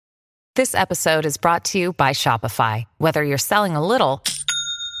This episode is brought to you by Shopify. Whether you're selling a little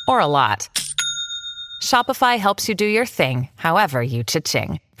or a lot, Shopify helps you do your thing, however you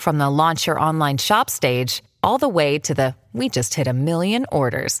cha-ching. From the launch your online shop stage, all the way to the we just hit 1 million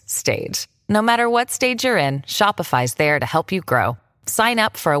orders stage. No matter what stage you're in, Shopify's there to help you grow. Sign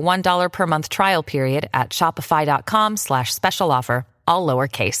up for a $1 per month trial period at shopify.com/special offer, all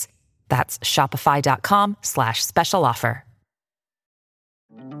lowercase. That's shopify.com/special offer.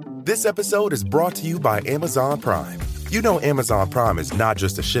 This episode is brought to you by Amazon Prime. You know Amazon Prime is not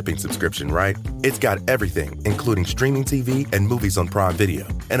just a shipping subscription, right? It's got everything, including streaming TV and movies on Prime Video.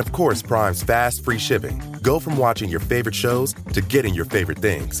 And of course, Prime's fast, free shipping. Go from watching your favorite shows to getting your favorite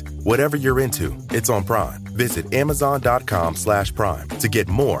things. Whatever you're into, it's on Prime. Visit amazon.com/prime to get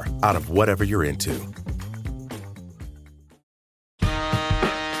more out of whatever you're into.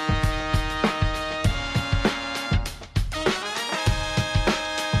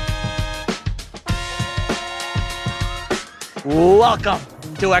 Welcome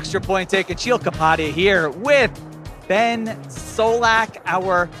to Extra Point Take. And Sheil Kapadia here with Ben Solak,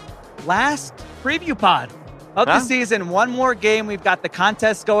 our last preview pod of the season. One more game. We've got the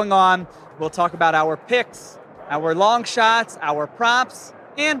contest going on. We'll talk about our picks, our long shots, our props,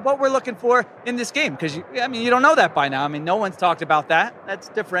 and what we're looking for in this game. Because, you don't know that by now. No one's talked about that. That's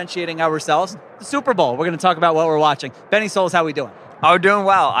differentiating ourselves. The Super Bowl. We're going to talk about what we're watching. Benny Souls, how we doing? Oh, doing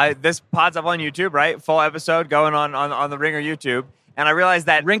well. This pod's up on YouTube, right? Full episode going on the Ringer YouTube. And I realized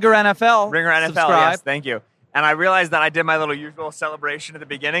that... Ringer NFL, yes, thank you. And I realized that I did my little usual celebration at the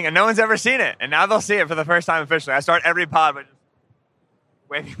beginning, and no one's ever seen it. And now they'll see it for the first time officially. I start every pod by just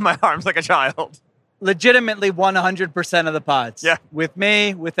waving my arms like a child. Legitimately 100% of the pods. Yeah. With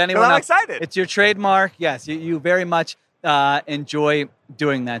me, with anyone else. I'm excited. It's your trademark. Yes, you very much enjoy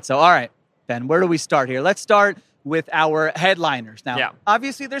doing that. So, all right, Ben, where do we start here? Let's start with our headliners. Now,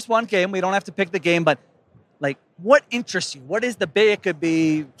 Obviously, there's one game. We don't have to pick the game, but what interests you? What is the big? It could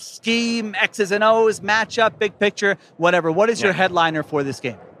be scheme, X's and O's, matchup, big picture, whatever. What is your headliner for this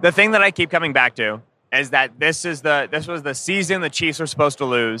game? The thing that I keep coming back to is that this was the season the Chiefs were supposed to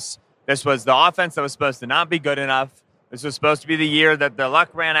lose. This was the offense that was supposed to not be good enough. This was supposed to be the year that the luck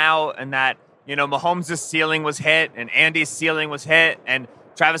ran out and that, Mahomes' ceiling was hit and Andy's ceiling was hit and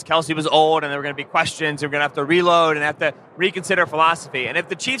Travis Kelce was old and there were going to be questions. They were going to have to reload and have to reconsider philosophy. And if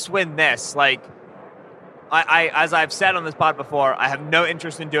the Chiefs win this, I as I've said on this pod before, I have no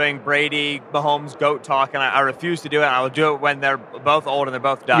interest in doing Brady, Mahomes, GOAT talk, and I refuse to do it. I will do it when they're both old and they're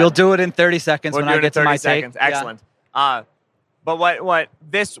both done. You'll do it in 30 seconds when I get to my take. Excellent. Yeah. But what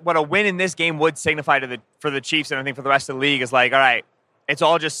a win in this game would signify for the Chiefs and I think for the rest of the league is all right, it's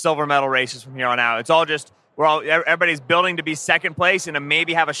all just silver medal races from here on out. It's all just everybody's building to be second place and to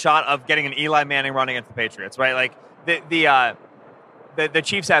maybe have a shot of getting an Eli Manning run against the Patriots, right? The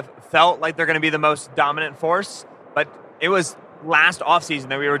Chiefs have felt like they're going to be the most dominant force, but it was last offseason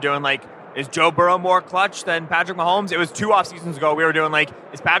that we were doing is Joe Burrow more clutch than Patrick Mahomes? It was 2 off seasons ago we were doing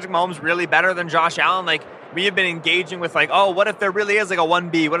is Patrick Mahomes really better than Josh Allen? We have been engaging with what if there really is a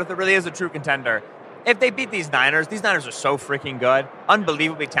 1B? What if there really is a true contender? If they beat these Niners are so freaking good,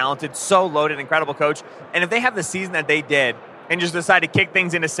 unbelievably talented, so loaded, incredible coach. And if they have the season that they did and just decide to kick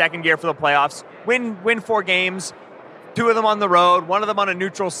things into second gear for the playoffs, win 4 games, 2 of them on the road, 1 of them on a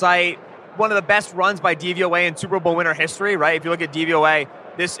neutral site, one of the best runs by DVOA in Super Bowl winner history, right? If you look at DVOA,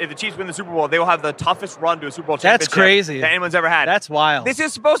 if the Chiefs win the Super Bowl, they will have the toughest run to a Super Bowl championship That's crazy. that anyone's ever had. That's wild. This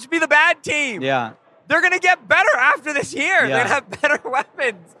is supposed to be the bad team. Yeah. They're going to get better after this year. Yeah. They're going to have better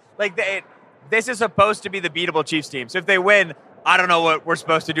weapons. This is supposed to be the beatable Chiefs team. So if they win, I don't know what we're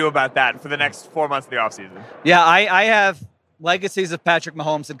supposed to do about that for the next 4 months of the offseason. Yeah, I have legacies of Patrick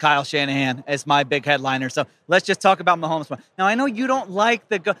Mahomes and Kyle Shanahan as my big headliner. So let's just talk about Mahomes. Now, I know you don't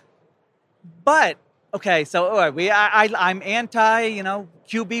like but, okay, so all right, I'm anti,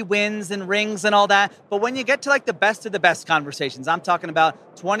 QB wins and rings and all that. But when you get to the best of the best conversations, I'm talking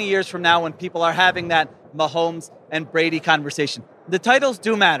about 20 years from now when people are having that Mahomes and Brady conversation. The titles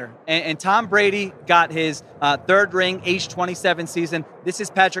do matter. And Tom Brady got his 3rd ring, age 27 season. This is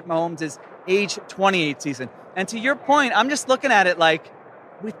Patrick Mahomes' age 28 season. And to your point, I'm just looking at it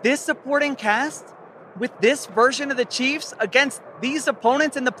with this supporting cast, with this version of the Chiefs against these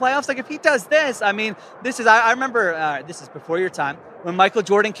opponents in the playoffs, if he does this, this is, I remember, this is before your time, when Michael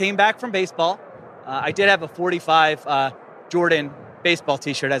Jordan came back from baseball. I did have a 45 Jordan baseball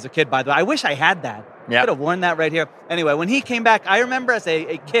t-shirt as a kid, by the way. I wish I had that. I could have worn that right here. Anyway, when he came back, I remember as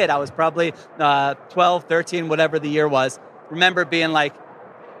a kid, I was probably 12, 13, whatever the year was, remember being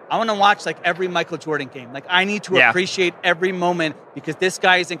I want to watch every Michael Jordan game. I need to appreciate every moment because this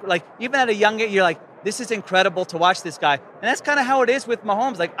guy is even at a young age, you're this is incredible to watch this guy. And that's kind of how it is with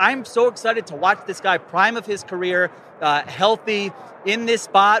Mahomes. Like, I'm so excited to watch this guy, prime of his career, healthy, in this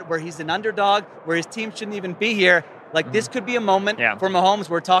spot where he's an underdog, where his team shouldn't even be here. Like, this could be a moment for Mahomes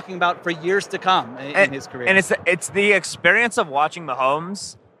we're talking about for years to come in his career. And it's the experience of watching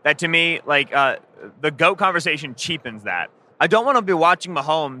Mahomes that, to me, like, the GOAT conversation cheapens that. I don't want to be watching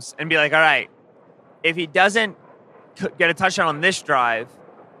Mahomes and be like, all right, if he doesn't get a touchdown on this drive,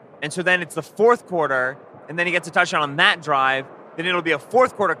 and so then it's the fourth quarter, and then he gets a touchdown on that drive, then it'll be a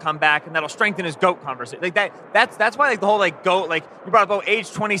fourth quarter comeback, and that'll strengthen his GOAT conversation. Like that's why, like, the whole, like, GOAT, like, you brought up,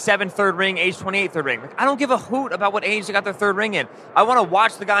 age 27 third ring, age 28 third ring. Like, I don't give a hoot about what age they got their third ring in. I want to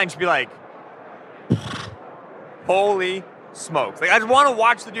watch the guy and just be like, holy smokes. Like, I just want to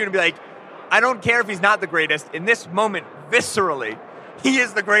watch the dude and be like, I don't care if he's not the greatest. In this moment, viscerally, he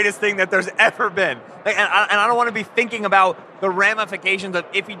is the greatest thing that there's ever been. Like, and I don't want to be thinking about the ramifications of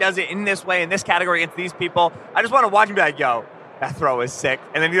if he does it in this way, in this category, against these people. I just want to watch him be like, yo, that throw is sick.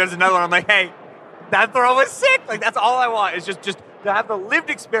 And then he does another one. I'm like, hey, that throw is sick. Like, that's all I want, is just to have the lived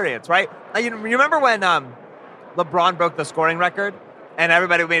experience, right? Like, you remember when LeBron broke the scoring record and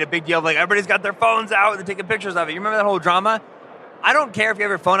everybody made a big deal of, like, everybody's got their phones out and they're taking pictures of it. You remember that whole drama? I don't care if you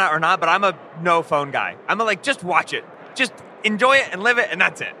have your phone out or not, but I'm a no phone guy. I'm like, just watch it. Just enjoy it and live it, and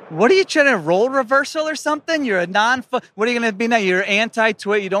that's it. What are you trying to, role reversal or something? You're a what are you going to be now? You're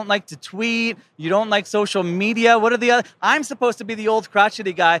anti-tweet. You don't like to tweet. You don't like social media. What are the other? I'm supposed to be the old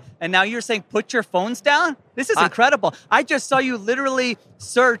crotchety guy, and now you're saying put your phones down? This is incredible. I just saw you literally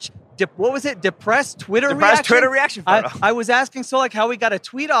search, what was it? Depressed Twitter reaction? Depressed Twitter reaction photo. I was asking Solak how he got a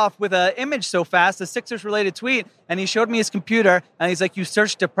tweet off with an image so fast, a Sixers-related tweet, and he showed me his computer, and he's like, you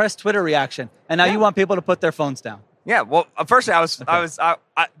searched depressed Twitter reaction, and now you want people to put their phones down. Yeah, well, firstly,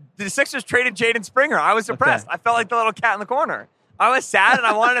 the Sixers traded Jaden Springer. I was depressed. I felt like the little cat in the corner. I was sad, and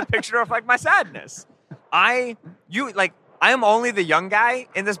I wanted a picture to reflect my sadness. I am only the young guy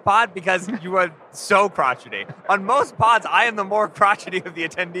in this pod because you are so crotchety. On most pods, I am the more crotchety of the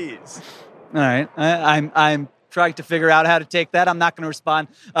attendees. All right, I'm trying to figure out how to take that. I'm not going to respond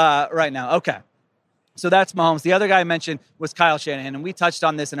right now. Okay. So that's Mahomes. The other guy I mentioned was Kyle Shanahan, and we touched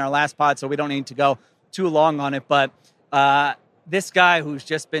on this in our last pod, so we don't need to go too long on it, but this guy who's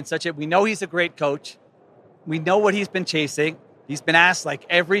just been we know he's a great coach. We know what he's been chasing. He's been asked like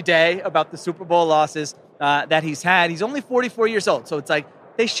every day about the Super Bowl losses that he's had. He's only 44 years old, so it's like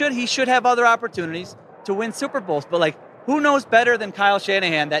he should have other opportunities to win Super Bowls, but like, who knows better than Kyle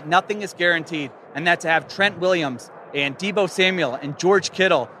Shanahan that nothing is guaranteed, and that to have Trent Williams and Deebo Samuel and George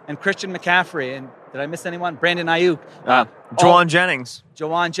Kittle and Christian McCaffrey and did I miss anyone? Brandon Ayuk. Jawan Jennings.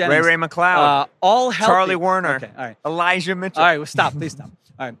 Ray McLeod. All healthy. Charlie Warner. Okay, all right. Elijah Mitchell. All right, well, stop. Please stop.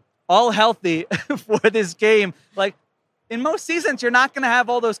 All right. All healthy for this game. Like, in most seasons, you're not going to have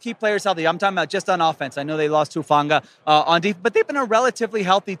all those key players healthy. I'm talking about just on offense. I know they lost Hufanga on defense, but they've been a relatively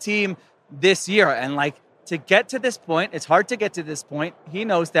healthy team this year. And, like, to get to this point, it's hard to get to this point. He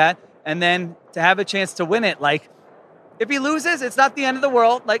knows that. And then to have a chance to win it, like, if he loses, it's not the end of the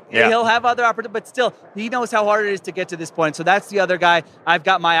world. Like, he'll have other opportunities, but still, he knows how hard it is to get to this point. So that's the other guy I've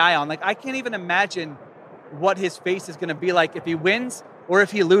got my eye on. Like, I can't even imagine what his face is going to be like if he wins or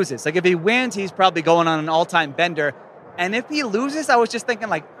if he loses. Like, if he wins, he's probably going on an all-time bender. And if he loses, I was just thinking,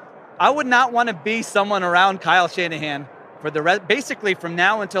 like, I would not want to be someone around Kyle Shanahan for the rest, basically from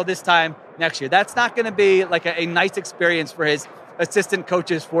now until this time next year. That's not going to be like a nice experience for his assistant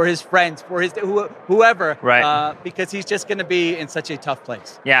coaches, for his friends, for his whoever, right? Because he's just going to be in such a tough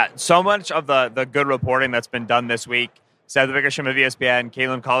place. Yeah, so much of the good reporting that's been done this week, Seth Wickersham of ESPN,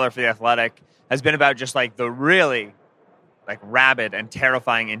 Caitlin Collar for The Athletic, has been about just like the really like rabid and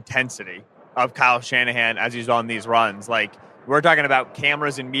terrifying intensity of Kyle Shanahan as he's on these runs. Like, we're talking about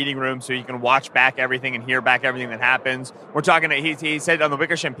cameras in meeting rooms so you can watch back everything and hear back everything that happens. We're talking, he said on the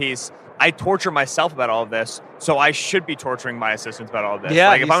Wickersham piece, I torture myself about all of this, so I should be torturing my assistants about all of this. Yeah,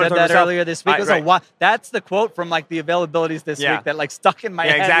 like, if you said that earlier this week. That's the quote from like the availabilities this week that like stuck in my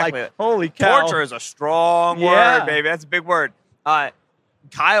head. Exactly. Like, holy cow. Torture is a strong word, baby. That's a big word.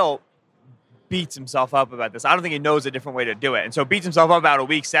 Kyle beats himself up about this. I don't think he knows a different way to do it. And so beats himself up about a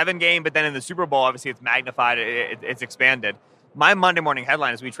Week 7 game, but then in the Super Bowl, obviously it's magnified, it's expanded. My Monday morning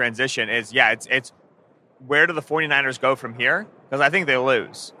headline as we transition is, it's where do the 49ers go from here? Because I think they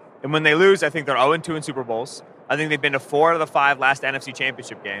lose. And when they lose, I think they're 0-2 in Super Bowls. I think they've been to 4 out of the 5 last NFC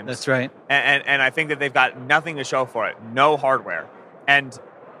Championship games. That's right. And I think that they've got nothing to show for it. No hardware. And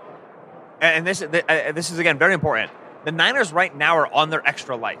this is, again, very important. The Niners right now are on their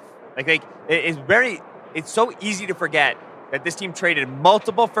extra life. Like, it's so easy to forget that this team traded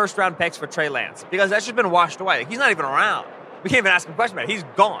multiple first-round picks for Trey Lance because that's just been washed away. Like, he's not even around. We can't even ask him a question about it. He's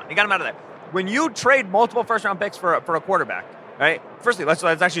gone. He got him out of there. when you trade multiple first-round picks for a quarterback, right? Firstly, let's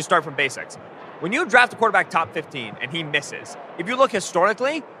actually start from basics. When you draft a quarterback top 15 and he misses, if you look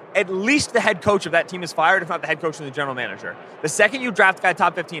historically, at least the head coach of that team is fired, if not the head coach and the general manager. The second you draft a guy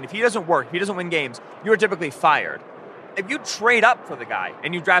top 15, if he doesn't work, if he doesn't win games, you are typically fired. If you trade up for the guy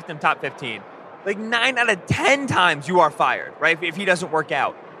and you draft him top 15, like 9 out of 10 times you are fired, right? If he doesn't work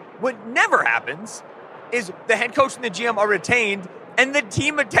out. What never happens is the head coach and the GM are retained and the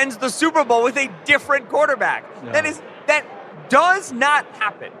team attends the Super Bowl with a different quarterback. Yeah. That does not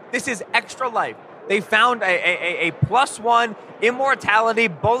happen. This is extra life. They found a +1 immortality,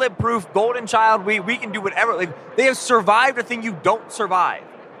 bulletproof, golden child. We can do whatever. Like, they have survived a thing you don't survive.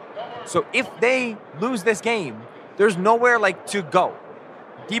 So if they lose this game, there's nowhere to go.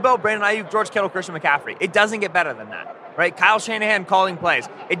 Debo, Brandon Ayuk, George Kittle, Christian McCaffrey. It doesn't get better than that, right? Kyle Shanahan calling plays.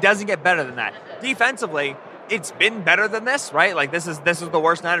 It doesn't get better than that. Defensively, it's been better than this, right? Like this is the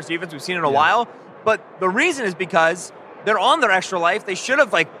worst Niners defense we've seen in a while. But the reason is because they're on their extra life. They should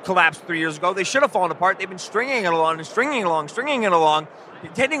have collapsed 3 years ago. They should have fallen apart. They've been stringing it along,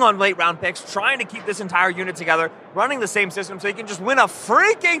 hitting on late round picks, trying to keep this entire unit together, running the same system so they can just win a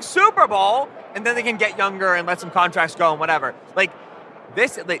freaking Super Bowl, and then they can get younger and let some contracts go and whatever.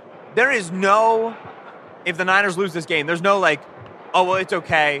 There is no, if the Niners lose this game, there's no oh, well, it's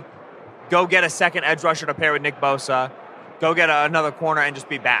okay. Go get a second edge rusher to pair with Nick Bosa. Go get another corner and just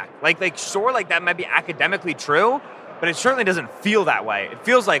be back. Sure, that might be academically true, but it certainly doesn't feel that way. It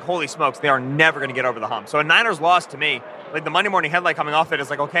feels like, holy smokes, they are never going to get over the hump. So a Niners loss to me, the Monday morning headline coming off it is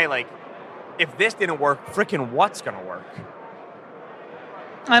okay, if this didn't work, freaking what's going to work?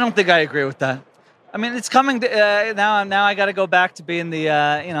 I don't think I agree with that. I mean, it's coming to, now I got to go back to being the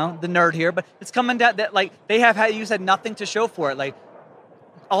the nerd here, but it's coming down that they have had, you said, nothing to show for it.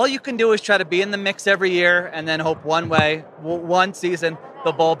 All you can do is try to be in the mix every year and then hope one season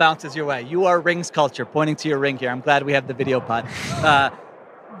the ball bounces your way. You are rings culture, pointing to your ring here. I'm glad we have the video pod.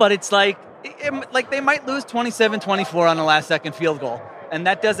 But it's they might lose 27-24 on the last second field goal. And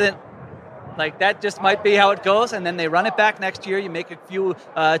that doesn't, that just might be how it goes. And then they run it back next year. You make a few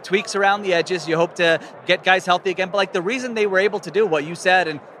tweaks around the edges. You hope to get guys healthy again. But the reason they were able to do what you said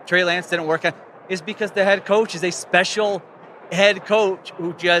and Trey Lance didn't work out is because the head coach is a special head coach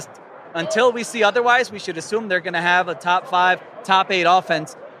who just, until we see otherwise, we should assume they're going to have a top 5, top 8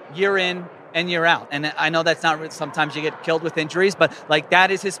 offense year in and year out. And I know that's not, sometimes you get killed with injuries, but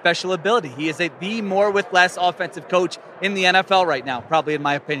that is his special ability. He is the more with less offensive coach in the NFL right now, probably in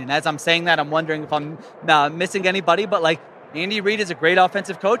my opinion. As I'm saying that, I'm wondering if I'm missing anybody, but Andy Reid is a great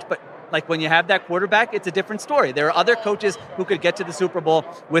offensive coach, but when you have that quarterback, it's a different story. There are other coaches who could get to the Super Bowl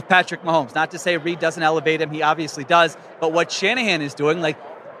with Patrick Mahomes. Not to say Reid doesn't elevate him. He obviously does. But what Shanahan is doing,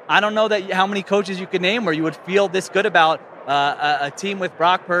 I don't know how many coaches you could name where you would feel this good about a team with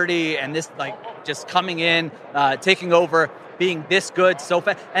Brock Purdy and this, just coming in, taking over, being this good so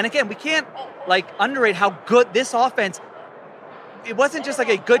fast. And again, we can't, underrate how good this offense. It wasn't just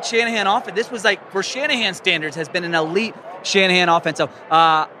a good Shanahan offense. This was for Shanahan standards, has been an elite Shanahan offense. So,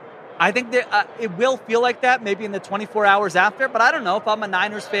 I think that it will feel like that maybe in the 24 hours after, but I don't know. If I'm a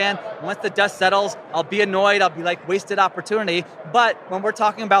Niners fan, once the dust settles, I'll be annoyed. I'll be wasted opportunity. But when we're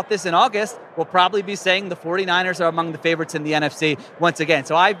talking about this in August, we'll probably be saying the 49ers are among the favorites in the NFC once again.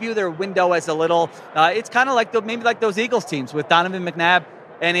 So I view their window as a little, it's kind of maybe like those Eagles teams with Donovan McNabb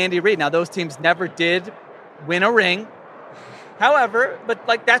and Andy Reid. Now, those teams never did win a ring. However, but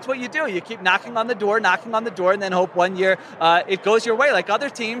that's what you do. You keep knocking on the door, and then hope one year it goes your way.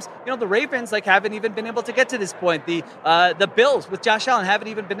 Other teams, the Ravens haven't even been able to get to this point. The Bills with Josh Allen haven't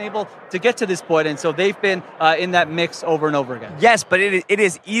even been able to get to this point, and so they've been in that mix over and over again. Yes, but it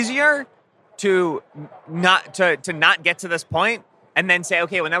is easier to not get to this point and then say,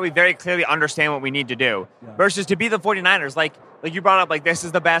 okay, well, now we very clearly understand what we need to do, versus to be the 49ers, like you brought up, this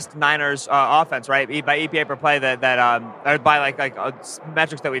is the best Niners offense, right? By EPA per play that or by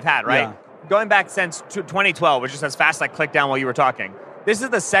metrics that we've had, right? Yeah. Going back since 2012, which just as fast clicked down while you were talking. This is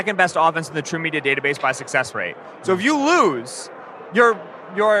the second best offense in the True Media database by success rate. So if you lose, your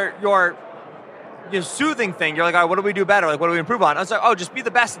soothing thing, you're all right, what do we do better? What do we improve on? I was just be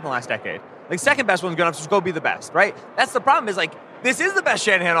the best in the last decade. Second best one's good enough, so just go be the best, right? That's the problem is this is the best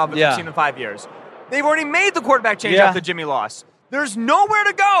Shanahan offense we've seen in 5 years. They've already made the quarterback change after Jimmy lost. There's nowhere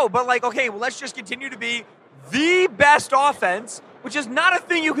to go but okay, well, let's just continue to be the best offense, which is not a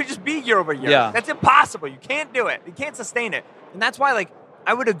thing you could just be year over year. Yeah. That's impossible. You can't do it. You can't sustain it. And that's why,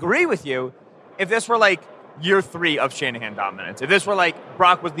 I would agree with you if this were year 3 of Shanahan dominance. If this were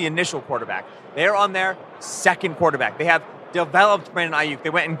Brock was the initial quarterback. They're on their second quarterback. They have developed Brandon Ayuk. They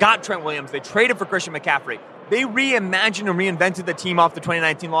went and got Trent Williams. They traded for Christian McCaffrey. They reimagined and reinvented the team off the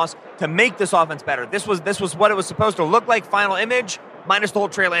 2019 loss to make this offense better. This was what it was supposed to look like, final image, minus the whole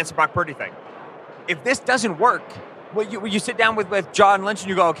Trey Lance and Brock Purdy thing. If this doesn't work, you sit down with John Lynch and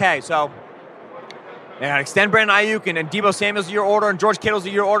you go, okay, so extend Brandon Ayuk and Deebo Samuel's a year order and George Kittle's a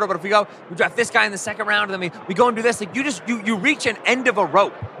year order, but if we draft this guy in the second round and then we go and do this, like you reach an end of a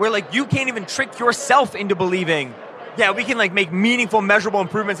rope where like you can't even trick yourself into believing, we can like make meaningful, measurable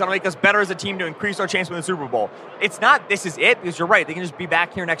improvements that'll make us better as a team to increase our chance to win the Super Bowl. It's not this is it, because you're right, they can just be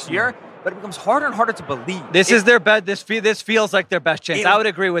back here next year, but it becomes harder and harder to believe. This is their best. This feels like their best chance. I would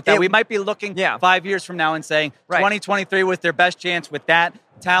agree with that. We might be looking 5 years from now and saying 2023 was their best chance with that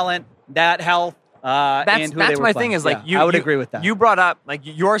talent, that health. That's my thing is like I would agree with that. You brought up like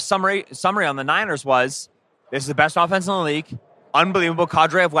your summary on the Niners was this is the best offense in the league, unbelievable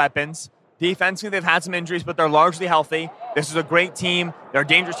cadre of weapons. Defensively, they've had some injuries, but they're largely healthy. This is a great team. They're a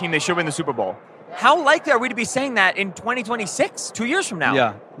dangerous team. They should win the Super Bowl. How likely are we to be saying that in 2026, 2 years from now?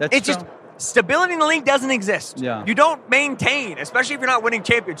 Yeah, that's it's true. Just stability in the league doesn't exist. Yeah. You don't maintain, especially if you're not winning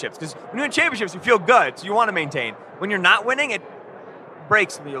championships, because when you win championships, you feel good, so you want to maintain. When you're not winning, it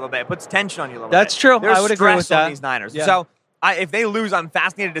breaks you a little bit, puts tension on you a little bit. That's true. There's I would agree with stress on that. these Niners. Yeah. So if they lose, I'm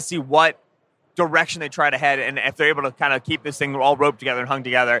fascinated to see what direction they try to head, and if they're able to kind of keep this thing all roped together and hung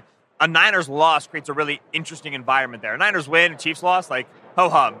together. A Niners loss creates a really interesting environment there. A Niners win, a Chiefs loss, like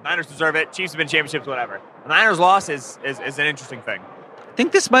ho-hum. Niners deserve it. Chiefs have been championships, whatever. A Niners loss is an interesting thing. I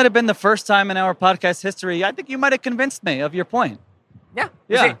think this might have been the first time in our podcast history. I think you might have convinced me of your point. Yeah.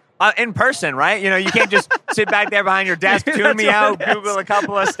 Yeah. In person, right? You can't just sit back there behind your desk, tune me out, Google a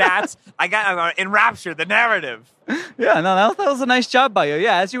couple of stats. I'm enraptured, the narrative. Yeah, no, that was a nice job by you.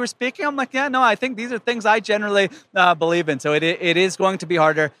 Yeah, as you were speaking, I'm like, I think these are things I generally believe in. So it is going to be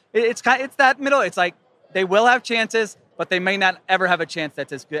harder. It's that middle. It's like they will have chances, but they may not ever have a chance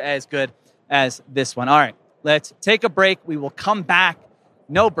that's as good as this one. All right, let's take a break. We will come back.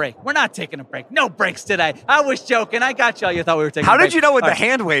 No break. We're not taking a break. No breaks today. I was joking. I got y'all. You thought we were taking a break. How did you know what the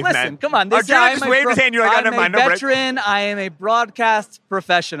hand wave meant? Listen, come on. Arturo just waved his hand. You're like, never mind. I'm a veteran. I am a broadcast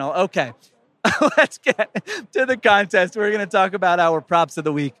professional. Okay. Let's get to the contest. We're going to talk about our props of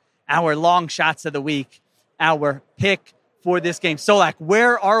the week, our long shots of the week, our pick for this game. Solak,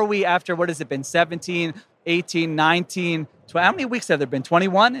 where are we after, what has it been, 17, 18, 19, 20? How many weeks have there been?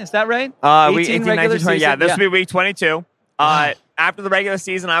 21? Is that right? 18, 19, 20. Yeah, this will be week 22. After the regular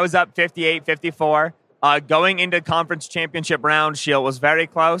season, I was up 58, 54. Going into conference championship round, Shield was very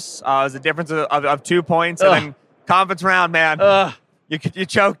close. It was a difference of 2 points. And then conference round, man, you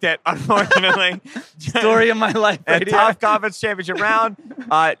choked it, unfortunately. Story of my life right here. Tough conference championship round.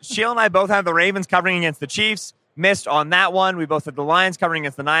 Shield and I both had the Ravens covering against the Chiefs. Missed on that one. We both had the Lions covering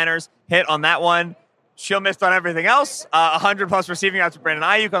against the Niners. Hit on that one. Shield missed on everything else. 100-plus receiving yards for Brandon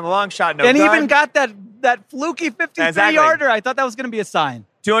Ayuk on the long shot. No and good. even got that fluky 53-yarder. I thought that was going to be a sign.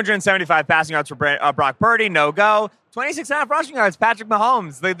 275 passing yards for Brock Purdy. No go. 26.5 rushing yards. Patrick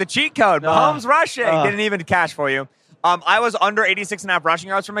Mahomes. The cheat code. Mahomes rushing. Didn't even cash for you. I was under 86.5 rushing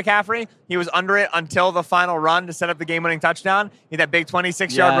yards for McCaffrey. He was under it until the final run to set up the game-winning touchdown. He had that big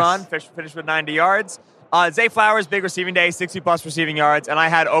 26-yard run. Finished with 90 yards. Zay Flowers, big receiving day, 60-plus receiving yards, and I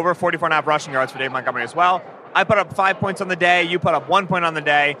had over 44.5 rushing yards for Dave Montgomery as well. I put up 5 points on the day. You put up 1 point on the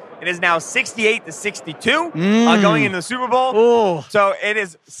day. It is now 68-62 going into the Super Bowl. Ooh. So it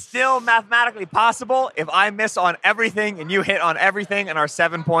is still mathematically possible if I miss on everything and you hit on everything in our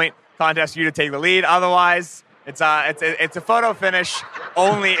 7-point contest for you to take the lead. Otherwise, it's a photo finish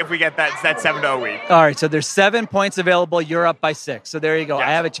only if we get that 7-0 week. All right, so there's 7 points available. You're up by 6. So there you go.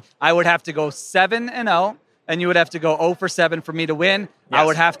 Yes. I would have to go 7-0, and you would have to go 0 for 7 for me to win. Yes. I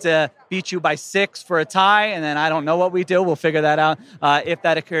would have to beat you by 6 for a tie, and then I don't know what we do. We'll figure that out if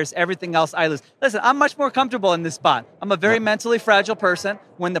that occurs. Everything else, I lose. Listen, I'm much more comfortable in this spot. I'm a very mentally fragile person.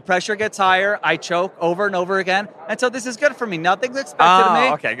 When the pressure gets higher, I choke over and over again. And so this is good for me. Nothing's expected of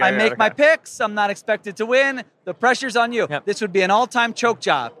me. Okay, good, I make my picks. I'm not expected to win. The pressure's on you. Yep. This would be an all-time choke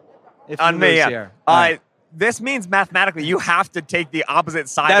job if you on me, lose here. This means mathematically you have to take the opposite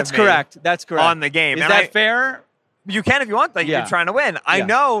side That's of me correct. That's correct. on the game. Is And that fair? You can if you want. You're trying to win. I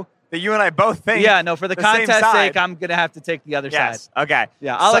know that you and I both think. Yeah, no, for the same contest side. sake, I'm going to have to take the other side. Okay.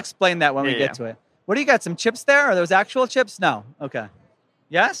 Yeah, I'll explain that when we get to it. What do you got? Some chips there? Are those actual chips? No. Okay.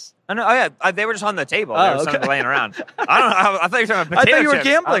 Yes? Oh, yeah. They were just on the table. They were sort of laying around. I don't know. I thought you were talking about potato I thought you were chips.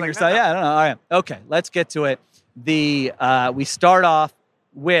 gambling or something. Yeah, I don't know. All right. Okay, let's get to it. We start off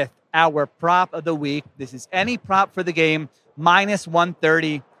with our prop of the week. This is any prop for the game, minus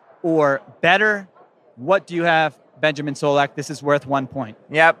 130 or better. What do you have, Benjamin Solak? This is worth 1 point.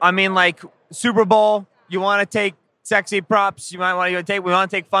 Yeah, I mean, Super Bowl, you want to take sexy props you might want to take? We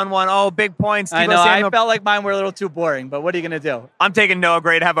want to take fun one. Oh, big points. I know. I felt like mine were a little too boring, but what are you going to do? I'm taking Noah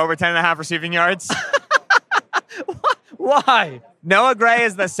Gray to have over 10.5 receiving yards. Why? Noah Gray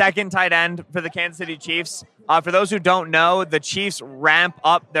is the second tight end for the Kansas City Chiefs. For those who don't know, the Chiefs ramp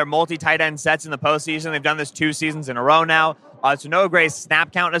up their multi-tight end sets in the postseason. They've done this 2 seasons in a row now. So Noah Gray's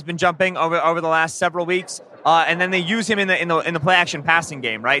snap count has been jumping over the last several weeks. And then they use him in the play action passing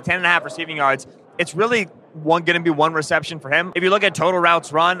game, right? 10.5 receiving yards. It's really going to be 1 reception for him. If you look at total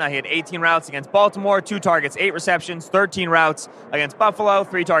routes run, he had 18 routes against Baltimore, 2 targets, 8 receptions, 13 routes against Buffalo,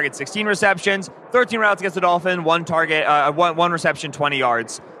 3 targets, 16 receptions, 13 routes against the Dolphins, 1 target, 1 reception, 20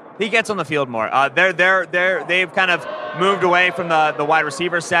 yards. He gets on the field more. They've kind of moved away from the wide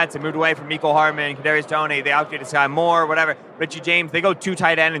receiver sets and moved away from Mecole Hardman, Kadarius Toney. They outfit Sky Moore, whatever. Richie James. They go 2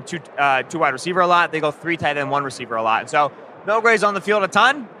 tight end and 2 wide receiver a lot. They go 3 tight end, 1 receiver a lot. And so Noah Gray's on the field a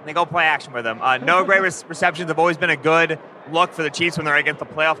ton, and they go play action with him. Noah Gray receptions have always been a good look for the Chiefs when they're against a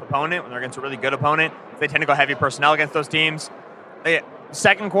playoff opponent, when they're against a really good opponent. They tend to go heavy personnel against those teams.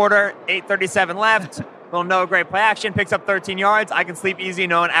 Second quarter, 8:37 left. Little Noah Gray play action, picks up 13 yards. I can sleep easy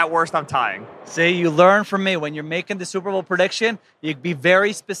knowing at worst I'm tying. See, you learn from me. When you're making the Super Bowl prediction, you be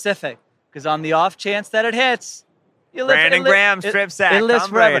very specific. Because on the off chance that it hits, Brandon Graham strip sack. It lives Tom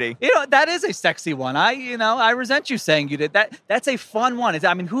forever. Brady. That is a sexy one. I resent you saying you did that. That's a fun one.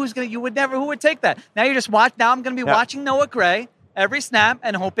 Who would take that? Now you just watch. Now I'm going to be watching Noah Gray every snap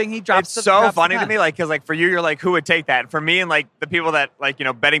and hoping he drops. It's so funny to me, because for you, you're like, who would take that? For me and the people that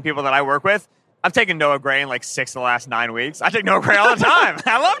betting people that I work with, I've taken Noah Gray in 6 of the last 9 weeks. I take Noah Gray all the time.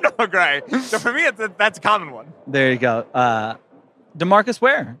 I love Noah Gray. So for me, that's a common one. There you go. DeMarcus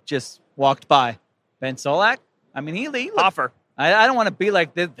Ware just walked by. Ben Solak. He looked, offer. I don't want to be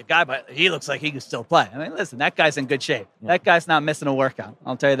like the guy, but he looks like he can still play. Listen, that guy's in good shape. Yeah. That guy's not missing a workout.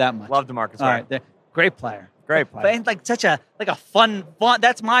 I'll tell you that much. Love DeMarcus Ware. All right, great player. Great player. But such a fun.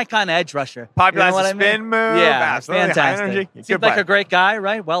 That's my kind of edge rusher. Popular spin move. Yeah, absolutely. fantastic. Seems like a great guy,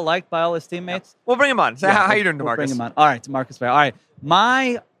 right? Well liked by all his teammates. Yeah. We'll bring him on. So how you doing, DeMarcus? We'll bring him on. All right, DeMarcus Ware. All right,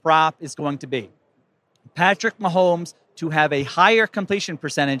 my prop is going to be Patrick Mahomes to have a higher completion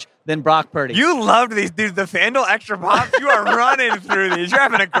percentage than Brock Purdy. You loved these, dude. The FanDuel extra props. You are running through these. You're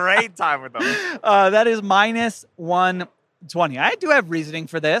having a great time with them. That is minus 120. I do have reasoning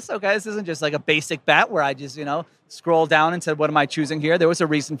for this. Okay, this isn't just like a basic bet where I just scroll down and said, what am I choosing here? There was a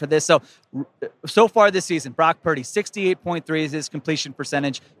reason for this. So far this season, Brock Purdy 68.3 is his completion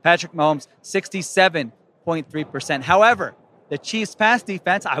percentage. Patrick Mahomes 67.3%. However, the Chiefs' pass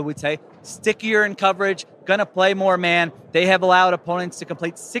defense, I would say, stickier in coverage, going to play more man. They have allowed opponents to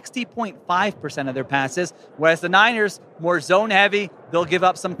complete 60.5% of their passes, whereas the Niners, more zone-heavy, they'll give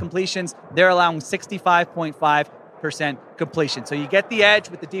up some completions. They're allowing 65.5% completion. So you get the edge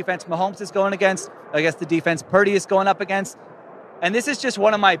with the defense Mahomes is going against, I guess the defense Purdy is going up against. And this is just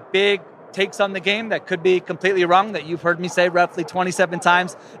one of my big takes on the game that could be completely wrong, that you've heard me say roughly 27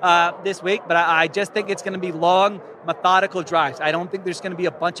 times this week, but I just think it's going to be long, methodical drives. I don't think there's going to be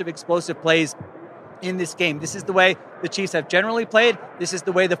a bunch of explosive plays in this game. This is the way the Chiefs have generally played. This is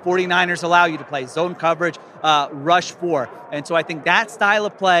the way the 49ers allow you to play. Zone coverage, rush 4. And so I think that style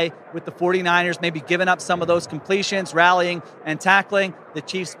of play with the 49ers maybe giving up some of those completions, rallying and tackling, the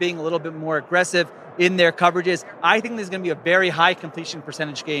Chiefs being a little bit more aggressive in their coverages. I think there's going to be a very high completion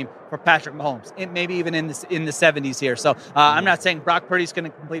percentage game for Patrick Mahomes, maybe even in the 70s here. So I'm not saying Brock Purdy's going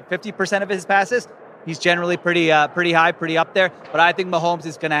to complete 50% of his passes. He's generally pretty high, pretty up there. But I think Mahomes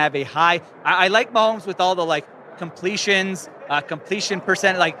is going to have a high. I like Mahomes with all the completions, completion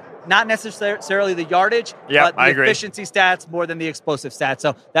percent, not necessarily the yardage, but the efficiency stats more than the explosive stats.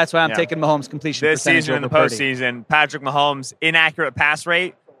 So that's why I'm taking Mahomes completion this percentage season in the Purdy. postseason. Patrick Mahomes inaccurate pass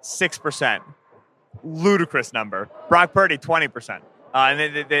rate 6%. Ludicrous number. Brock Purdy 20%.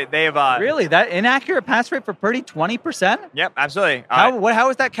 And they have really that inaccurate pass rate for Purdy 20%. Yep, absolutely. How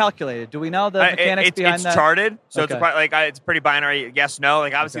is that calculated? Do we know the mechanics behind that? It's charted, so it's it's pretty binary. Yes, no.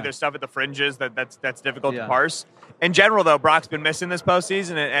 Obviously, there's stuff at the fringes that's difficult to parse. In general, though, Brock's been missing this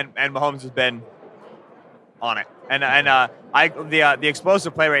postseason, and Mahomes has been on it. And the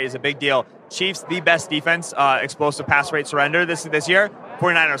explosive play rate is a big deal. Chiefs, the best defense, explosive pass rate surrender this year.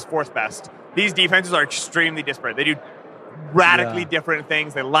 49ers, 4th best. These defenses are extremely disparate. They do radically different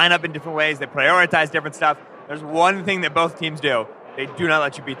things. They line up in different ways. They prioritize different stuff. There's one thing that both teams do. They do not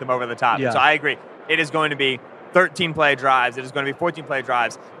let you beat them over the top. Yeah. So I agree. It is going to be 13-play drives. It is going to be 14-play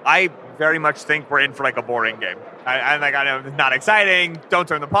drives. I very much think we're in for a boring game. I know it's not exciting. Don't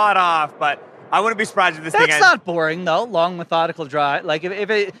turn the pod off, but I wouldn't be surprised if this thing ends. That's not boring, though. Long, methodical drive.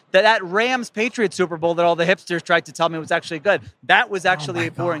 That Rams-Patriots Super Bowl that all the hipsters tried to tell me was actually good, that was actually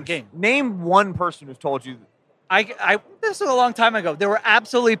a boring game. Name one person who's told you this was a long time ago. There were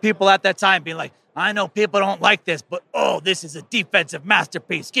absolutely people at that time being like, I know people don't like this, but this is a defensive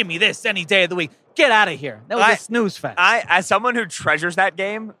masterpiece. Give me this any day of the week. Get out of here. That was a snooze fest. I, as someone who treasures that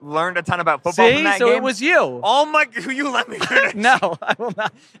game, learned a ton about football from that game. So it was you. Oh my, you let me finish. No, I will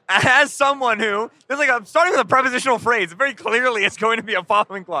not. As someone who, I'm starting with a prepositional phrase. Very clearly, it's going to be a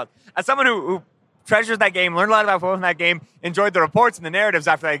following clause. As someone who treasures that game, learned a lot about football from that game, enjoyed the reports and the narratives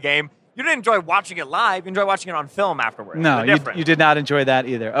after that game, you didn't enjoy watching it live. You enjoyed watching it on film afterwards. No, you did not enjoy that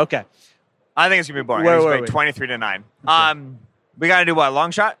either. Okay. I think it's going to be boring. It's going to be 23-9. Okay. We got to do what?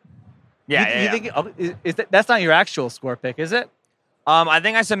 Long shot? Yeah. Think, that's not your actual score pick, is it? I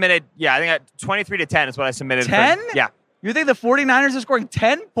think I submitted, I think 23-10 is what I submitted. 10? Yeah. You think the 49ers are scoring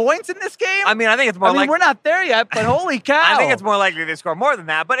 10 points in this game? I mean, I think it's more likely. We're not there yet, but holy cow. I think it's more likely they score more than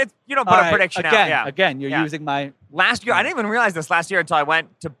that, but it's, put a prediction out. Yeah. Again, you're using my... Last year, I didn't even realize this last year until I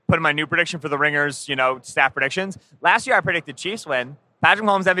went to put in my new prediction for the Ringers, staff predictions. Last year, I predicted Chiefs win. Patrick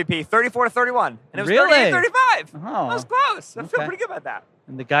Mahomes MVP, 34-31. And it was 38-35. Oh. That was close. I feel pretty good about that.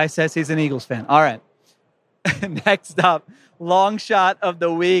 And the guy says he's an Eagles fan. All right. Next up, long shot of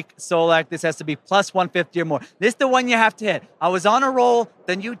the week. Solak, this has to be plus 150 or more. This is the one you have to hit. I was on a roll,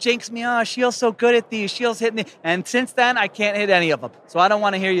 then you jinxed me. Shields so good at these. Shields hitting me. And since then, I can't hit any of them. So I don't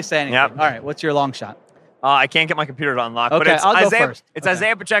want to hear you say anything. Yep. All right, what's your long shot? I can't get my computer to unlock. Okay, but it's I'll go first. It's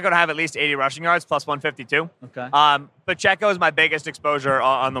Isaiah Pacheco to have at least 80 rushing yards, plus 152. Okay. Pacheco is my biggest exposure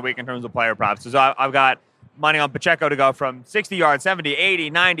on the week in terms of player props. So I've got money on Pacheco to go from 60 yards, 70,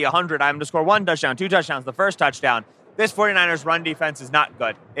 80, 90, 100. I'm to score 1 touchdown, 2 touchdowns, the first touchdown. This 49ers run defense is not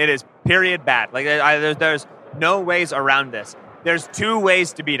good. It is period bad. Like there's no ways around this. There's 2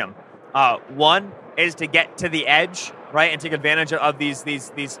 ways to beat them. One is to get to the edge, right, and take advantage of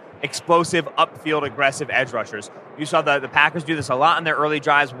these explosive, upfield, aggressive edge rushers. You saw the Packers do this a lot in their early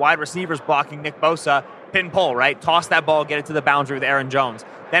drives. Wide receivers blocking Nick Bosa, pin pull, right? Toss that ball, get it to the boundary with Aaron Jones.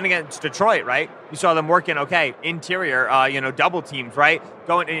 Then against Detroit, right? You saw them working, interior, double teams, right?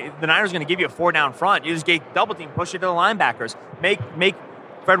 The Niners are going to give you a 4-down front. You just get double team, push it to the linebackers. Make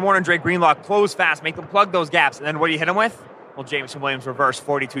Fred Warner and Dre Greenlaw close fast, make them plug those gaps. And then what do you hit them with? Well, Jameson Williams reverse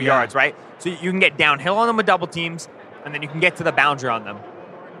 42 yards, right? So you can get downhill on them with double teams, and then you can get to the boundary on them.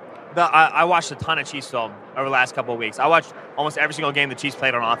 I watched a ton of Chiefs film over the last couple of weeks. I watched almost every single game the Chiefs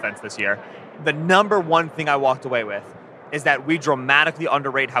played on offense this year. The number one thing I walked away with is that we dramatically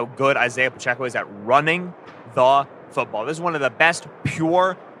underrate how good Isaiah Pacheco is at running the football. This is one of the best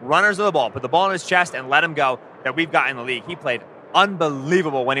pure runners of the ball. Put the ball in his chest and let him go that we've got in the league. He played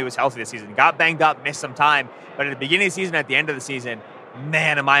unbelievable when he was healthy this season. Got banged up, missed some time. But at the beginning of the season, at the end of the season,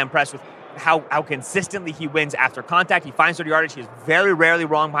 man, am I impressed with how consistently he wins after contact. He finds 30 yardage. He is very rarely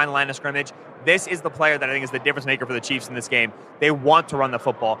wrong behind the line of scrimmage. This is the player that I think is the difference maker for the Chiefs in this game. They want to run the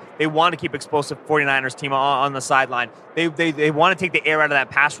football. They want to keep explosive 49ers team on the sideline. They want to take the air out of that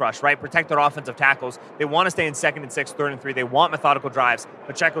pass rush, right? Protect their offensive tackles. They want to stay in 2nd and 6, 3rd and 3. They want methodical drives.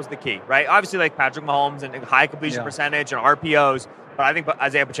 Pacheco's the key, right? Obviously, like Patrick Mahomes and high completion percentage and RPOs. But I think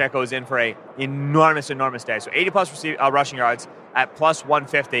Isaiah Pacheco is in for a enormous day. So 80-plus rushing yards at plus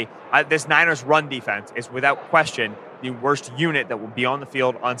 150. This Niners run defense is, without question, the worst unit that will be on the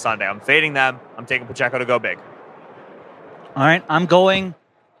field on Sunday. I'm fading them. I'm taking Pacheco to go big. All right, I'm going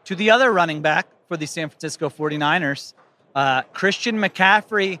to the other running back for the San Francisco 49ers. Christian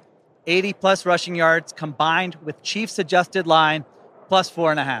McCaffrey, 80-plus rushing yards combined with Chiefs adjusted line, plus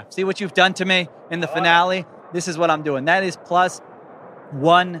 4.5. See what you've done to me in the finale? This is what I'm doing. That is plus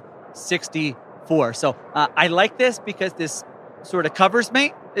 164. So I like this because this sort of covers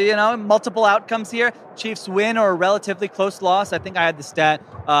me, multiple outcomes here. Chiefs win or a relatively close loss. I think I had the stat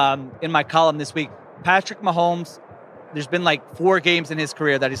in my column this week. Patrick Mahomes, there's been like 4 games in his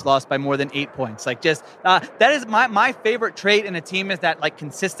career that he's lost by more than 8 points. Like that is my favorite trait in a team is that like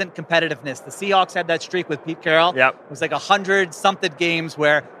consistent competitiveness. The Seahawks had that streak with Pete Carroll. Yep. It was like 100-something games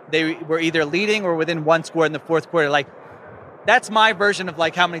where they were either leading or within 1 score in the 4th quarter. Like, that's my version of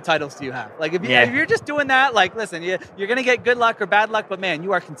like how many titles do you have? Like if you're just doing that, like listen, you're going to get good luck or bad luck, but man,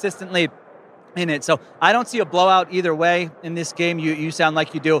 you are consistently in it. So I don't see a blowout either way in this game. You sound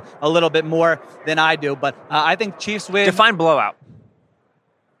like you do a little bit more than I do, but I think Chiefs win. Define blowout.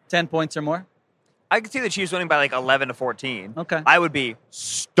 10 points or more. I could see the Chiefs winning by like 11-14. Okay. I would be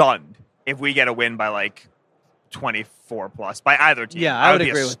stunned if we get a win by like 24 plus by either team. Yeah, I would be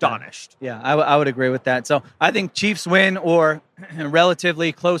agree astonished. With that. Yeah, I would agree with that. So I think Chiefs win or a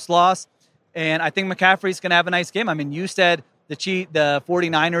relatively close loss, and I think McCaffrey's going to have a nice game. I mean, you said the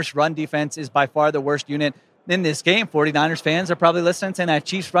 49ers run defense is by far the worst unit in this game. 49ers fans are probably listening saying that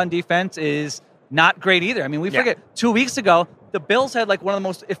Chiefs run defense is not great either. I mean, we forget 2 weeks ago, the Bills had like one of the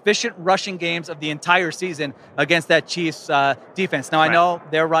most efficient rushing games of the entire season against that Chiefs defense. Now, I know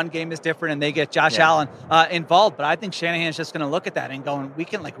their run game is different and they get Josh Allen involved, but I think Shanahan's just going to look at that and go, we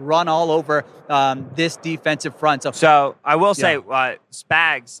can like run all over this defensive front. So I will say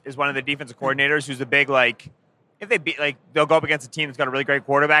Spags is one of the defensive coordinators who's a big, like, if they beat, like, they'll go up against a team that's got a really great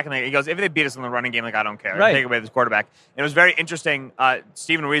quarterback, and he goes, if they beat us in the running game, like, I don't care. Right. Take away this quarterback. And it was very interesting.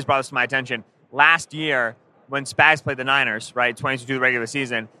 Stephen Ruiz brought this to my attention. Last year, when Spags played the Niners, right, 22 the regular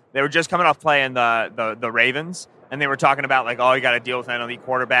season, they were just coming off playing the Ravens, and they were talking about, like, you got to deal with an elite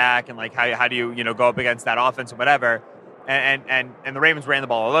quarterback, and, like, how do you go up against that offense and whatever. And the Ravens ran the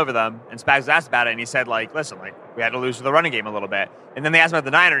ball all over them, and Spags was asked about it, and he said, like, listen, like, we had to lose to the running game a little bit. And then they asked him about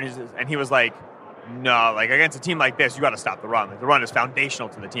the Niners, and he was like, no, like, against a team like this, you got to stop the run. Like, the run is foundational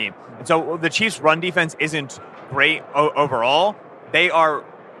to the team. And so the Chiefs' run defense isn't great overall. They are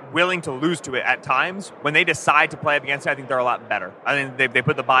willing to lose to it at times. When they decide to play up against it, I think they're a lot better. I think they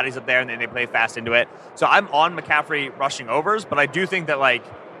put the bodies up there, and then they play fast into it. So I'm on McCaffrey rushing overs, but I do think that, like,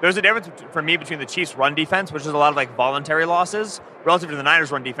 there's a difference for me between the Chiefs' run defense, which is a lot of, like, voluntary losses, relative to the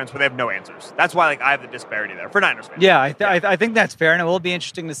Niners' run defense, where they have no answers. That's why, like, I have the disparity there for Niners fans. Yeah, I think that's fair, and it will be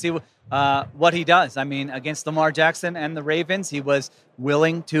interesting to see what he does. I mean, against Lamar Jackson and the Ravens, he was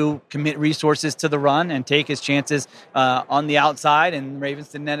willing to commit resources to the run and take his chances on the outside, and the Ravens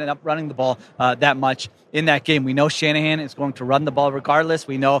didn't end up running the ball that much in that game. We know Shanahan is going to run the ball regardless.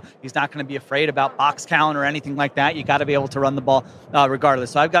 We know he's not going to be afraid about box count or anything like that. You got to be able to run the ball regardless.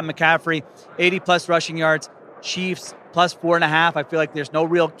 So I've got McCaffrey, 80-plus rushing yards, Chiefs plus 4.5. I feel like there's no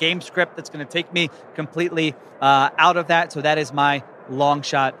real game script that's going to take me completely out of that. So that is my long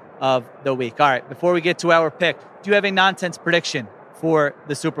shot of the week. All right, before we get to our pick, do you have a nonsense prediction for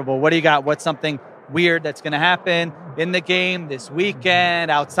the Super Bowl? What do you got? What's something weird that's going to happen in the game this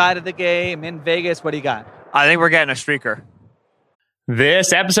weekend, outside of the game, in Vegas? What do you got? I think we're getting a streaker.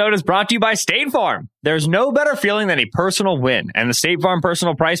 This episode is brought to you by State Farm. There's no better feeling than a personal win, and the State Farm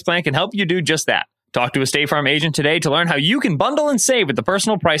Personal Price Plan can help you do just that. Talk to a State Farm agent today to learn how you can bundle and save with the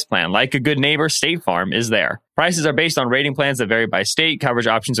personal price plan. Like a good neighbor, State Farm is there. Prices are based on rating plans that vary by state. Coverage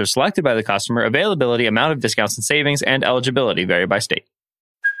options are selected by the customer. Availability, amount of discounts and savings, and eligibility vary by state.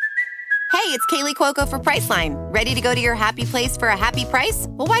 Hey, it's Kaylee Cuoco for Priceline. Ready to go to your happy place for a happy price?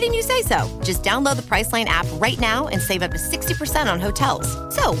 Well, why didn't you say so? Just download the Priceline app right now and save up to 60% on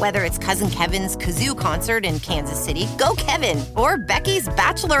hotels. So whether it's Cousin Kevin's Kazoo Concert in Kansas City, go Kevin, or Becky's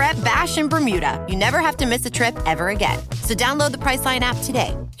Bachelorette Bash in Bermuda, you never have to miss a trip ever again. So download the Priceline app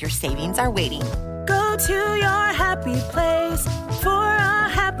today. Your savings are waiting. Go to your happy place for a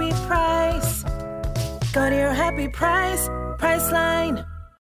happy price. Go to your happy price, Priceline.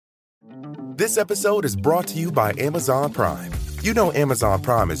 This episode is brought to you by Amazon Prime. You know Amazon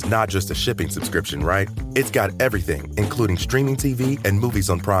Prime is not just a shipping subscription, right? It's got everything, including streaming TV and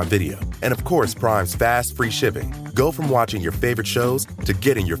movies on Prime Video. And of course, Prime's fast, free shipping. Go from watching your favorite shows to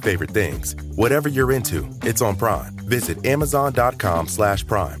getting your favorite things. Whatever you're into, it's on Prime. Visit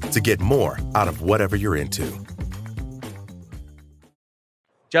Amazon.com/Prime to get more out of whatever you're into.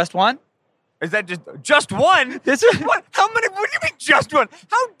 Just one? Is that just one? This is what? How many? What do you mean just one?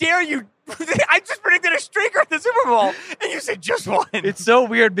 How dare you? I just predicted a streaker at the Super Bowl, and you said just one. It's so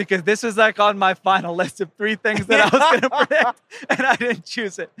weird because this was like on my final list of 3 things that I was going to predict, and I didn't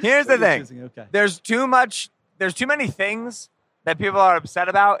choose it. Here's the thing. Okay. There's too many things that people are upset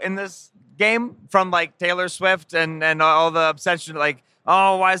about in this game, from like Taylor Swift and all the obsession, like,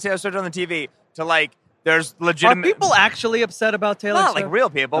 oh, why is Taylor Swift on the TV, to like, there's legitimate. Are people actually upset about Taylor Swift? Not like real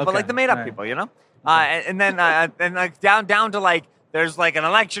people, but like the made up people, you know? And then like down to like, there's like an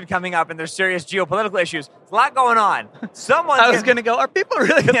election coming up and there's serious geopolitical issues. There's a lot going on. I was going to go, are people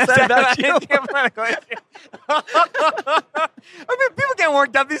really upset about geopolitical issues? I mean, people get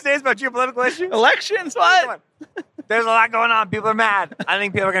worked up these days about geopolitical issues. Elections, what? There's a lot going on. People are mad. I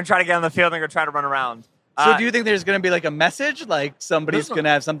think people are going to try to get on the field and they're going to try to run around. So do you think there's going to be like a message? Like somebody's going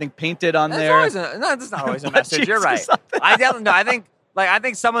to have something painted on there? No, that's not always a message. You're right. I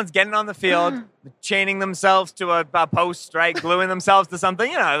think someone's getting on the field, chaining themselves to a post, right? Gluing themselves to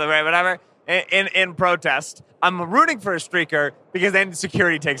something, whatever, in protest. I'm rooting for a streaker because then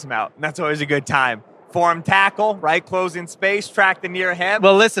security takes him out, and that's always a good time. Form tackle, right? Closing space, track the near him.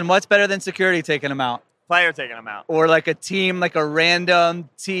 Well, listen, what's better than security taking him out? Player taking him out. Or like a team, like a random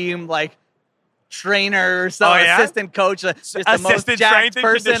team, like trainer or some assistant coach, just the most jacked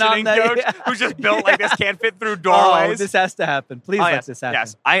person on the coach who's just built like this, can't fit through doorways. Oh, this has to happen. Please let this happen.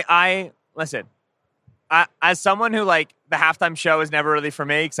 Yes, I listen. As someone who, like, the halftime show is never really for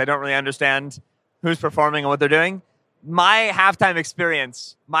me because I don't really understand who's performing and what they're doing. My halftime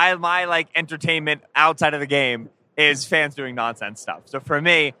experience, my like entertainment outside of the game is fans doing nonsense stuff. So for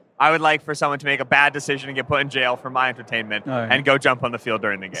me, I would like for someone to make a bad decision and get put in jail for my entertainment and go jump on the field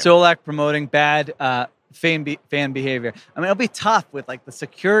during the game. Solak promoting bad fan behavior. I mean, it'll be tough with like the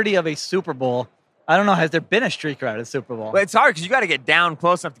security of a Super Bowl. I don't know. Has there been a streaker at a Super Bowl? Well, it's hard because you got to get down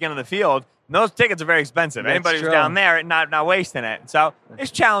close enough to get on the field. And those tickets are very expensive. That's Anybody true. who's down there, not wasting it. So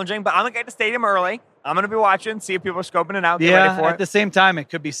it's challenging, but I'm going to get to the stadium early. I'm going to be watching, see if people are scoping it out, get ready for at it. the same time, it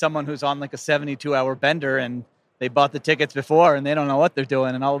could be someone who's on like a 72-hour bender and they bought the tickets before and they don't know what they're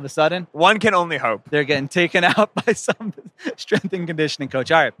doing. And all of a sudden, one can only hope. They're getting taken out by some strength and conditioning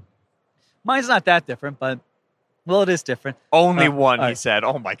coach. All right. Mine's not that different, but, well, it is different. Only one, he said.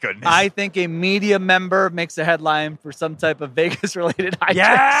 Oh, my goodness. I think a media member makes a headline for some type of Vegas-related hijinks.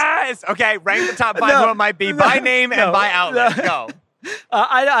 Yes! Okay, rank the top 5 who it might be by name and by outlet. Go.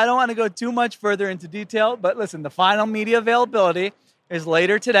 I don't want to go too much further into detail, but listen, the final media availability is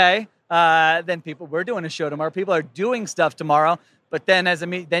later today. Then we're doing a show tomorrow. People are doing stuff tomorrow, but then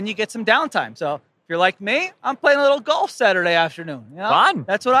then you get some downtime. So if you're like me, I'm playing a little golf Saturday afternoon. You know? Fun.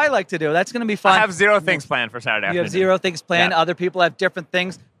 That's what I like to do. That's going to be fun. I have zero things planned for Saturday afternoon. You have zero things planned. Yeah. Other people have different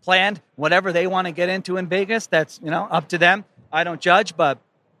things planned. Whatever they want to get into in Vegas, that's up to them. I don't judge, but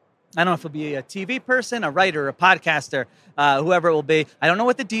I don't know if it'll be a TV person, a writer, a podcaster, whoever it will be. I don't know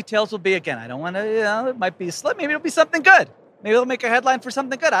what the details will be. Again, I don't want to, it might be a slip. Maybe it'll be something good. Maybe they'll make a headline for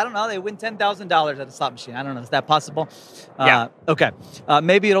something good. I don't know. They win $10,000 at a slot machine. I don't know. Is that possible? Yeah. Okay.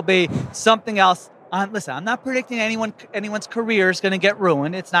 Maybe it'll be something else. Listen, I'm not predicting anyone's career is going to get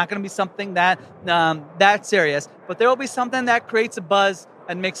ruined. It's not going to be something that serious. But there will be something that creates a buzz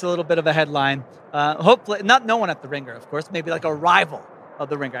and makes a little bit of a headline. Hopefully, not no one at the Ringer, of course. Maybe like a rival of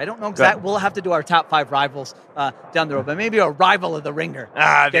the Ringer. I don't know exactly. We'll have to do our top 5 rivals down the road, but maybe a rival of the Ringer. The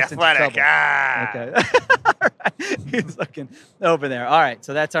Athletic. Okay. All right. He's looking over there. All right.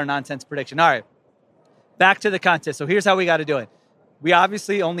 So that's our nonsense prediction. All right. Back to the contest. So here's how we got to do it. We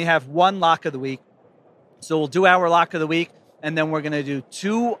obviously only have one lock of the week. So we'll do our lock of the week, and then we're going to do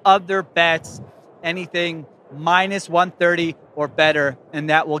 2 other bets, anything minus 130 or better, and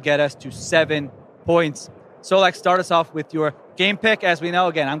that will get us to 7 points. So, start us off with your game pick. As we know,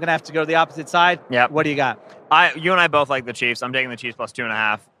 again, I'm going to have to go to the opposite side. Yep. What do you got? You and I both like the Chiefs. I'm taking the Chiefs plus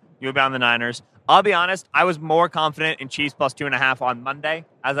 2.5. You'll be on the Niners. I'll be honest, I was more confident in Chiefs plus 2.5 on Monday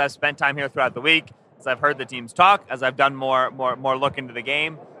as I've spent time here throughout the week, as I've heard the teams talk, as I've done more look into the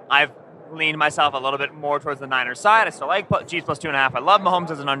game. I've leaned myself a little bit more towards the Niners side. I still like Chiefs plus 2.5. I love Mahomes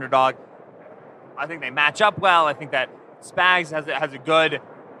as an underdog. I think they match up well. I think that Spags has a good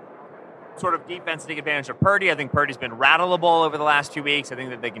sort of defense to take advantage of Purdy. I think Purdy's been rattleable over the last 2 weeks. I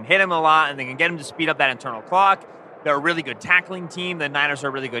think that they can hit him a lot and they can get him to speed up that internal clock. They're a really good tackling team. The Niners are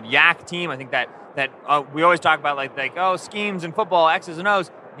a really good yak team. I think that we always talk about like schemes in football, X's and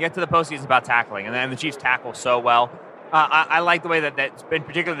O's. You get to the postseason, it's about tackling, and then the Chiefs tackle so well. I like the way that's been,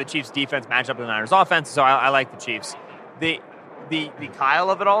 particularly the Chiefs' defense match up with the Niners' offense. So I like the Chiefs. The Kyle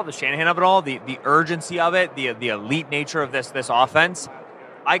of it all, the Shanahan of it all, the urgency of it, the elite nature of this offense.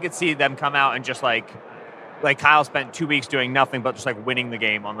 I could see them come out and just like Kyle spent 2 weeks doing nothing but just like winning the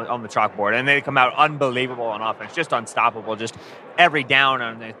game on the chalkboard, and they come out unbelievable on offense, just unstoppable, just every down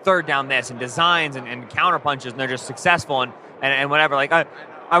on the third down this and designs and counter punches, and they're just successful and whatever. Like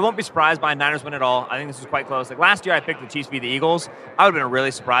I won't be surprised by a Niners win at all. I think this is quite close. Like last year, I picked the Chiefs to beat the Eagles. I would have been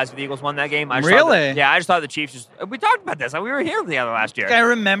really surprised if the Eagles won that game. I just thought the Chiefs we talked about this. We were here together last year. I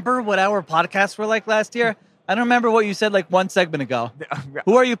remember what our podcasts were like last year. I don't remember what you said like one segment ago.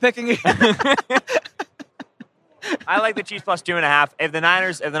 Who are you picking? I like the Chiefs plus 2.5. If the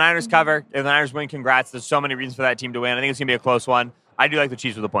Niners cover, if the Niners win, congrats. There's so many reasons for that team to win. I think it's going to be a close one. I do like the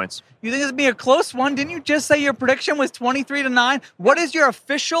Chiefs with the points. You think it's going to be a close one? Didn't you just say your prediction was 23-9? What is your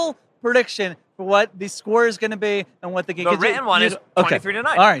official prediction for what the score is going to be and what the game? The written one is 23-9.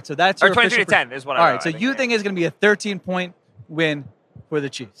 All right, so that's your 23-10 is what I. All right, so you think it's going to be a 13-point win for the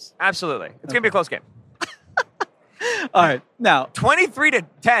Chiefs? Absolutely, it's going to be a close game. All right, now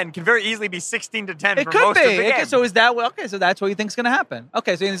 23-10 can very easily be 16-10 it for could most be. of the game. Okay, so is that okay? So that's what you think is going to happen?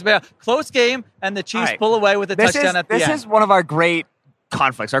 Okay, so it's a close game, and the Chiefs pull away with a touchdown at the end. This is one of our great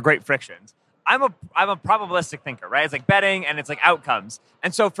conflicts, our great frictions. I'm a probabilistic thinker, right? It's like betting and it's like outcomes.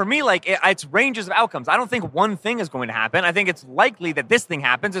 And so for me, like it's ranges of outcomes. I don't think one thing is going to happen. I think it's likely that this thing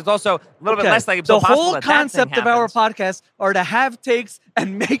happens. It's also a little bit less likely. The whole concept of our podcast are to have takes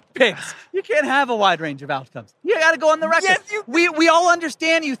and make picks. You can't have a wide range of outcomes. You got to go on the record. Yes, we all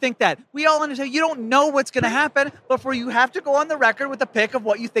understand you think that. We all understand. You don't know what's going to happen, but you have to go on the record with a pick of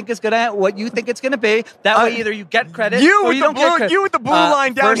what you think it's going to be. That way, either you get credit or you don't get credit. You with the blue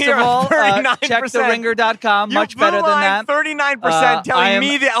line down here on 39. check theringer.com. Much better than that. 39% telling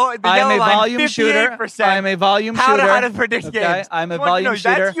me the I am yellow a line, volume shooter. 58%. I am a volume How shooter. to predict games. I'm a I want to volume know,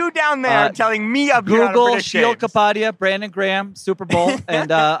 shooter. That's you down there telling me up here how to Google predict Shield games. Kapadia, Brandon Graham, Super Bowl,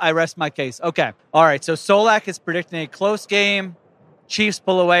 and I rest my case. Okay. All right. So Solak is predicting a close game. Chiefs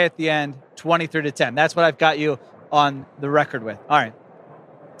pull away at the end, 23-10. That's what I've got you on the record with. All right.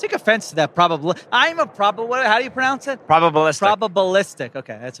 Take offense to that probable. I'm a probable. How do you pronounce it? Probabilistic. Probabilistic.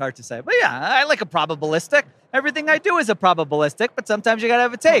 Okay, that's hard to say. But yeah, I like a probabilistic. Everything I do is a probabilistic, but sometimes you got to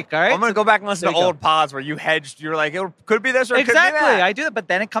have a take, all right? I'm going to go back and listen to old pods where you hedged. You're like, it could be this or it could be that. Exactly. I do that, but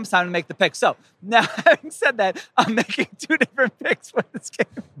then it comes time to make the pick. So now, having said that, I'm making two different picks for this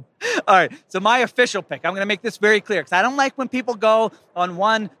game. All right, so my official pick, I'm going to make this very clear because I don't like when people go on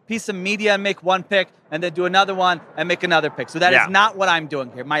one piece of media and make one pick and then do another one and make another pick. So that is not what I'm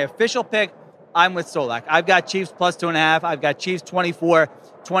doing here. My official pick, I'm with Solak. I've got Chiefs plus 2.5. I've got Chiefs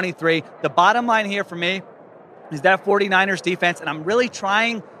 24-23. The bottom line here for me is that 49ers defense, and I'm really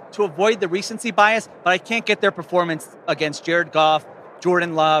trying to avoid the recency bias, but I can't get their performance against Jared Goff,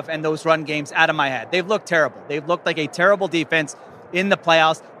 Jordan Love, and those run games out of my head. They've looked terrible. They've looked like a terrible defense in the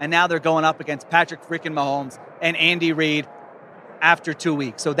playoffs, and now they're going up against Patrick freaking Mahomes and Andy Reid after 2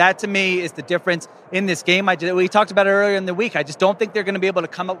 weeks. So that, to me, is the difference in this game. We talked about it earlier in the week. I just don't think they're going to be able to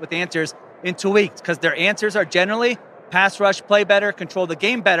come up with answers in 2 weeks because their answers are generally pass rush, play better, control the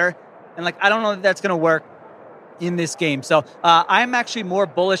game better, and I don't know that that's going to work in this game. So I'm actually more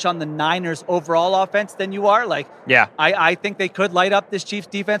bullish on the Niners overall offense than you are. I think they could light up this Chiefs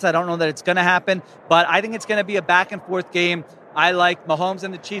defense. I don't know that it's going to happen, but I think it's going to be a back and forth game. I like Mahomes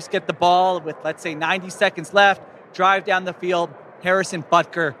and the Chiefs get the ball with, let's say, 90 seconds left, drive down the field, Harrison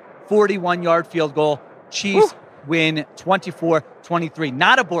Butker, 41-yard field goal. Chiefs win 24-23.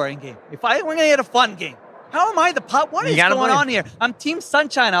 Not a boring game. We're going to get a fun game. How am I the pot? What is going on here? I'm Team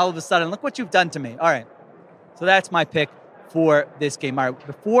Sunshine all of a sudden. Look what you've done to me. All right. So that's my pick for this game. All right,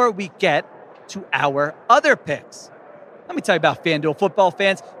 before we get to our other picks, let me tell you about FanDuel. Football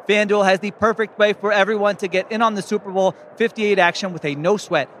fans, FanDuel has the perfect way for everyone to get in on the Super Bowl 58 action with a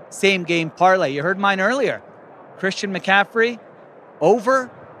no-sweat same-game parlay. You heard mine earlier. Christian McCaffrey, over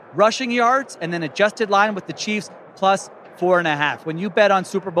rushing yards, and then adjusted line with the Chiefs plus 4.5. When you bet on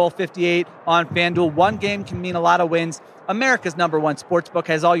Super Bowl 58 on FanDuel, one game can mean a lot of wins. America's #1 sportsbook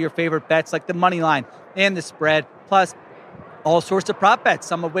has all your favorite bets like the money line and the spread, plus all sorts of prop bets,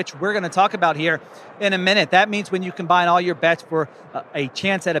 some of which we're going to talk about here in a minute. That means when you combine all your bets for a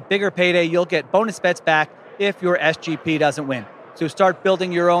chance at a bigger payday, you'll get bonus bets back if your SGP doesn't win. So start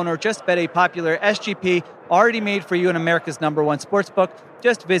building your own or just bet a popular SGP already made for you in America's #1 sportsbook.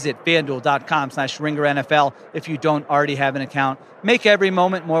 Just visit FanDuel.com/RingerNFL if you don't already have an account. Make every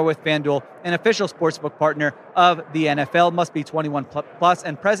moment more with FanDuel, an official sportsbook partner of the NFL. Must be 21 plus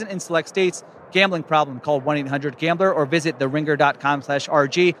and present in select states. Gambling problem? Call 1-800-GAMBLER or visit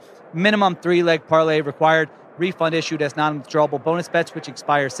theringer.com/RG. Minimum 3-leg parlay required. Refund issued as non-withdrawable bonus bets, which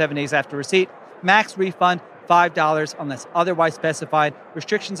expire 7 days after receipt. Max refund $5 unless otherwise specified.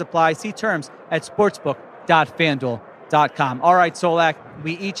 Restrictions apply. See terms at sportsbook.fanduel.com. All right, Solak,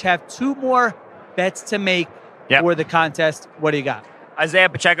 we each have two more bets to make for the contest. What do you got? Isaiah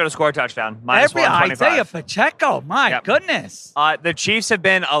Pacheco to score a touchdown. -125. Isaiah Pacheco, my goodness. The Chiefs have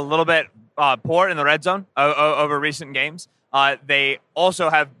been a little bit poor in the red zone over recent games. They also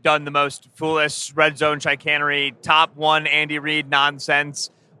have done the most foolish red zone chicanery, top one Andy Reid nonsense.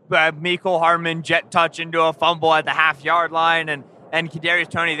 Mecole Hardman jet touch into a fumble at the half-yard line, and Kadarius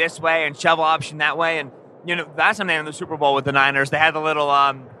Toney this way and shovel option that way. And, that's something in the Super Bowl with the Niners. They had the little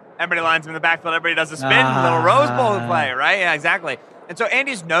everybody lines in the backfield, everybody does a spin, little Rose Bowl play, right? Yeah, exactly. And so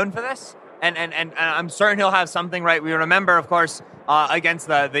Andy's known for this, and I'm certain he'll have something right. We remember, of course, against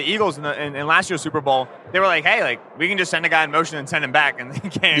the Eagles in last year's Super Bowl, they were like, we can just send a guy in motion and send him back, and they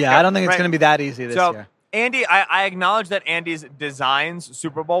can't. Yeah, I don't think it's going to be that easy this year. Andy, I acknowledge that Andy's designs,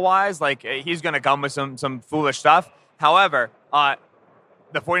 Super Bowl-wise, he's going to come with some foolish stuff. However,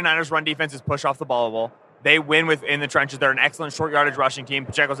 the 49ers run defense is push off the ball well. They win within the trenches. They're an excellent short yardage rushing team.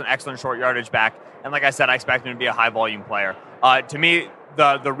 Pacheco's an excellent short yardage back. And like I said, I expect him to be a high-volume player. To me,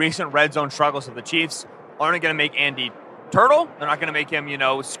 the recent red zone struggles of the Chiefs aren't going to make Andy turtle. They're not going to make him,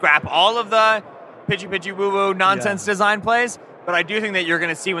 scrap all of the pitchy, woo-woo nonsense design plays. But I do think that you're going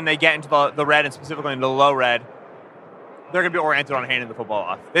to see when they get into the red and specifically into the low red, they're going to be oriented on handing the football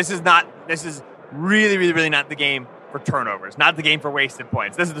off. This is really, really, really not the game for turnovers, not the game for wasted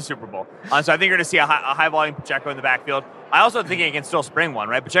points. This is the Super Bowl. So I think you're going to see a high-volume Pacheco in the backfield. I also think he can still spring one,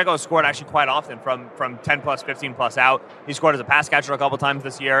 right? Pacheco has scored actually quite often from 10-plus, 15-plus out. He scored as a pass catcher a couple times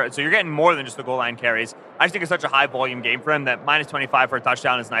this year. So you're getting more than just the goal line carries. I just think it's such a high-volume game for him that -25 for a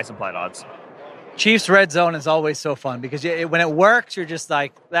touchdown is nice and play odds. Chiefs red zone is always so fun because when it works, you're just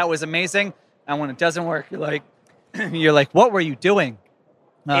like, that was amazing. And when it doesn't work, you're like, what were you doing?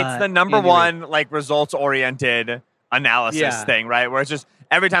 It's the number one, like, results-oriented analysis thing, right? Where it's just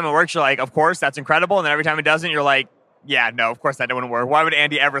every time it works, you're like, of course, that's incredible. And then every time it doesn't, you're like, yeah, no, of course that wouldn't work. Why would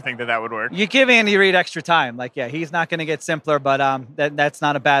Andy ever think that would work? You give Andy Reid extra time. Like, he's not going to get simpler, but that's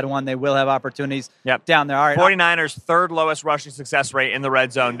not a bad one. They will have opportunities down there. All right. 49ers, third lowest rushing success rate in the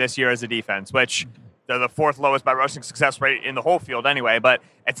red zone this year as a defense, which they're the fourth lowest by rushing success rate in the whole field anyway. But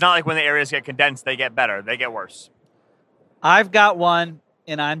it's not like when the areas get condensed, they get better. They get worse. I've got one,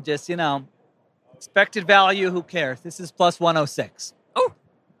 and I'm just, expected value, who cares? This is plus 106. Oh.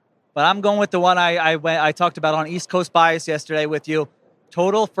 But I'm going with the one I talked about on East Coast Bias yesterday with you.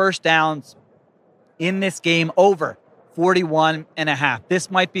 Total first downs in this game over 41.5. This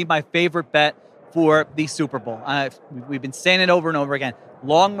might be my favorite bet for the Super Bowl. We've been saying it over and over again.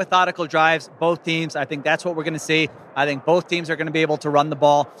 Long, methodical drives, both teams. I think that's what we're going to see. I think both teams are going to be able to run the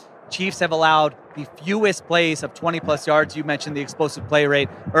ball. Chiefs have allowed the fewest plays of 20-plus yards. You mentioned the explosive play rate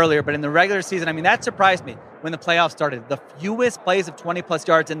earlier, but in the regular season, that surprised me when the playoffs started. The fewest plays of 20-plus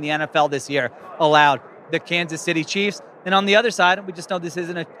yards in the NFL this year allowed the Kansas City Chiefs. And on the other side, we just know this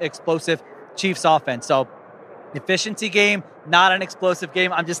isn't an explosive Chiefs offense. So efficiency game, not an explosive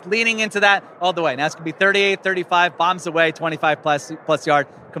game. I'm just leaning into that all the way. Now it's going to be 38, 35, bombs away, 25-plus yard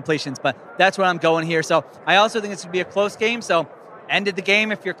completions. But that's where I'm going here. So I also think it's going to be a close game. So end of the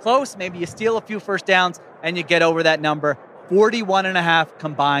game, if you're close, maybe you steal a few first downs and you get over that number. 41.5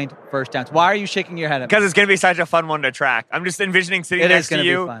 combined first downs. Why are you shaking your head at me? Because it's going to be such a fun one to track. I'm just envisioning sitting next to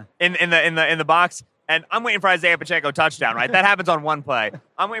you in the box, and I'm waiting for Isaiah Pacheco touchdown, right? That happens on one play.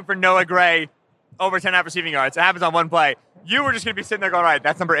 I'm waiting for Noah Gray over 10.5 receiving yards. It happens on one play. You were just going to be sitting there going, all right,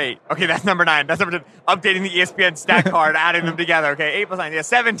 that's number 8. Okay, that's number 9. That's number 10. Updating the ESPN stat card, adding them together. Okay, 8 plus 9. Yeah,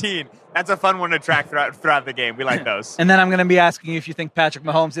 17. That's a fun one to track throughout the game. We like those. And then I'm going to be asking you if you think Patrick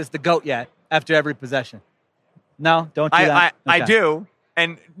Mahomes is the GOAT yet after every possession. No, don't do that. I do,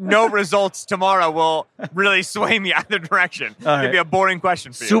 and no results tomorrow will really sway me either direction. It's going to be a boring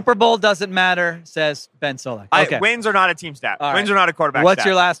question for you. Super Bowl doesn't matter, says Ben Solak. Okay. Wins are not a team stat. Wins are not a quarterback What's stat.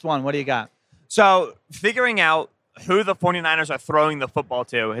 your last one? What do you got? So figuring out who the 49ers are throwing the football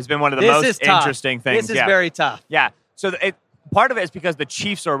to has been one of the most interesting things. This is very tough. Yeah. So part of it is because the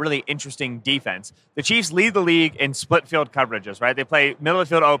Chiefs are a really interesting defense. The Chiefs lead the league in split field coverages, right? They play middle of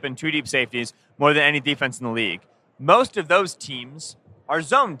the field open, 2 deep safeties, more than any defense in the league. Most of those teams are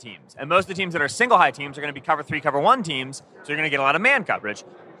zone teams, and most of the teams that are single high teams are going to be cover 3, cover 1 teams, so you're going to get a lot of man coverage.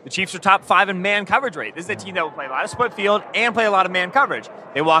 The Chiefs are top 5 in man coverage rate. This is a team that will play a lot of split field and play a lot of man coverage.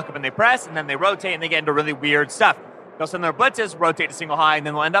 They walk up and they press, and then they rotate, and they get into really weird stuff. They'll send their blitzes, rotate to single high, and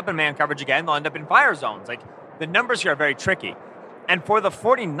then they'll end up in man coverage again. They'll end up in fire zones. Like, the numbers here are very tricky. And for the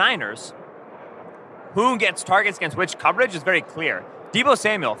 49ers, who gets targets against which coverage is very clear. Deebo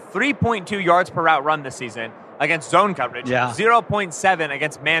Samuel, 3.2 yards per route run this season against zone coverage, 0.7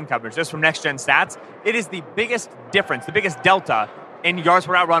 against man coverage. Just from Next Gen Stats, it is the biggest difference, the biggest delta in yards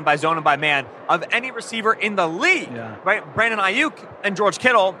per route run by zone and by man of any receiver in the league. Right? Brandon Ayuk and George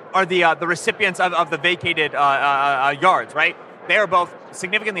Kittle are the recipients of the vacated yards. Right? They are both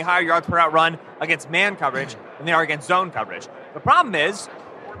significantly higher yards per route run against man coverage than they are against zone coverage. The problem is,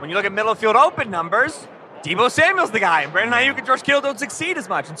 when you look at middle field open numbers, Deebo Samuel's the guy, and Brandon Ayuk and George Kittle don't succeed as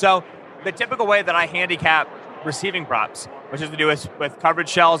much. And so the typical way that I handicap receiving props, which has to do with coverage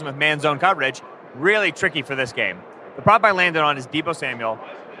shells and with man zone coverage, really tricky for this game. The prop I landed on is Deebo Samuel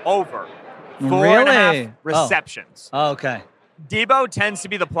over 4.5 receptions. Oh, okay. Deebo tends to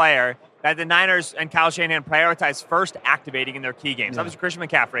be the player that the Niners and Kyle Shanahan prioritize first activating in their key games. Obviously Christian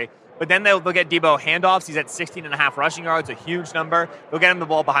McCaffrey, but then they'll get Deebo handoffs. He's at 16.5 rushing yards, a huge number. They'll get him the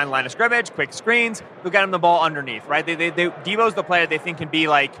ball behind the line of scrimmage, quick screens. They'll get him the ball underneath, right? Deebo's the player they think can be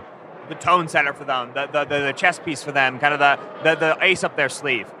like the tone setter for them, the chess piece for them, kind of the ace up their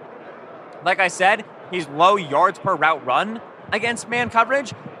sleeve. Like I said, he's low yards per route run against man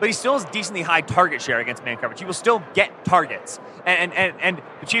coverage, but he still has decently high target share against man coverage. He will still get targets. And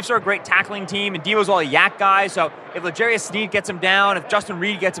the Chiefs are a great tackling team, and Deebo's all a yak guy, so if L'Jarius Sneed gets him down, if Justin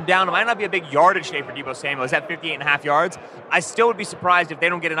Reed gets him down, it might not be a big yardage day for Deebo Samuel. He's at 58.5 yards. I still would be surprised if they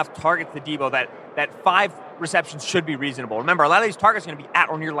don't get enough targets to Deebo that 5 receptions should be reasonable. Remember, a lot of these targets are going to be at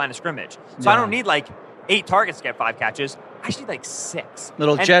or near the line of scrimmage. So I don't need like 8 targets to get 5 catches. I just need like 6.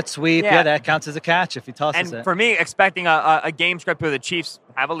 Jet sweep, that counts as a catch if he tosses it. And for me, expecting a game script where the Chiefs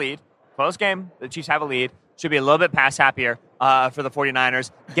have a lead, close game, the Chiefs have a lead, should be a little bit pass happier. for the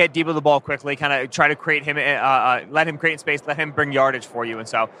 49ers. Get Debo the ball quickly, kind of try to create him, let him create space, let him bring yardage for you. And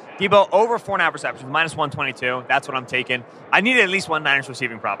so Debo over 4.5 receptions, minus 122. That's what I'm taking. I needed at least one Niners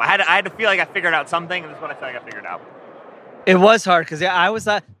receiving prop. I had to feel like I figured out something, and that's what I feel like I figured out. It was hard because I was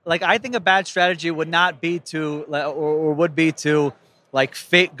like, I think a bad strategy would not be to, or would be to like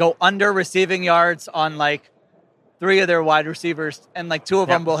go under receiving yards on like 3 of their wide receivers, and like 2 of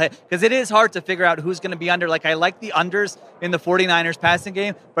them will hit. Because it is hard to figure out who's going to be under. Like, I like the unders in the 49ers passing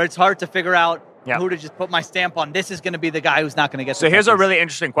game, but it's hard to figure out who to just put my stamp on. This is going to be the guy who's not going to get So here's a really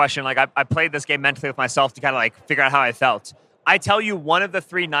interesting question. Like, I played this game mentally with myself to kind of like figure out how I felt. I tell you, one of the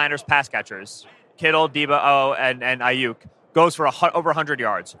 3 Niners pass catchers, Kittle, Debo, and Ayuk, goes for over 100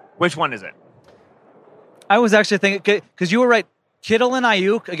 yards. Which one is it? I was actually thinking, because you were right, Kittle and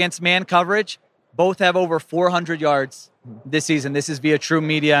Ayuk against man coverage both have over 400 yards this season. This is via True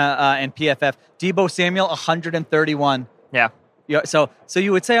Media and PFF. Debo Samuel, 131. Yeah. So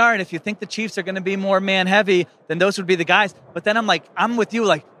you would say, all right, if you think the Chiefs are going to be more man-heavy, then those would be the guys. But then I'm with you.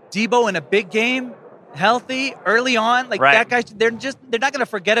 Like, Debo in a big game, healthy, early on. Like, that guy, they're not going to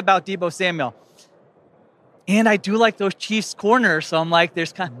forget about Debo Samuel. And I do like those Chiefs corners. So I'm like,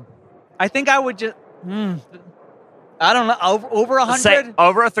 I think I would just... I don't know. Over 100? Say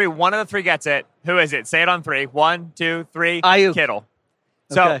over a 3. One of the 3 gets it. Who is it? Say it on 3. 1, 2, 3. Ayuk. Kittle.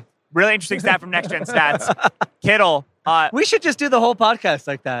 So, really interesting stat from Next Gen Stats. Kittle. We should just do the whole podcast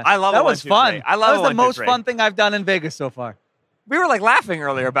like that. I love it. That was fun. I love that was the most fun thing I've done in Vegas so far. We were like laughing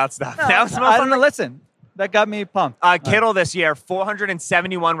earlier about stuff. No, that was the most I fun don't know. Listen, that got me pumped. Kittle this year,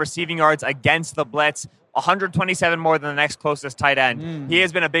 471 receiving yards against the blitz. 127 more than the next closest tight end. He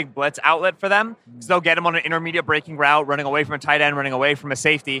has been a big blitz outlet for them because they'll get him on an intermediate breaking route, running away from a tight end, running away from a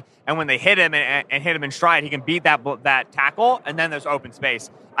safety. And when they hit him and hit him in stride, he can beat that tackle, and then there's open space.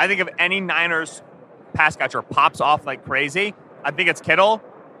 I think if any Niners pass catcher pops off like crazy, I think it's Kittle.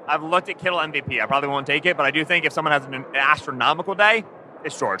 I've looked at Kittle MVP. I probably won't take it, but I do think if someone has an astronomical day,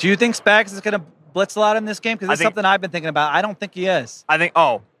 it's George. Do you think Spags is going to blitz a lot in this game? Because it's something I've been thinking about. I don't think he is. I think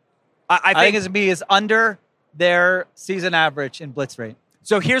it's going to be under their season average in blitz rate.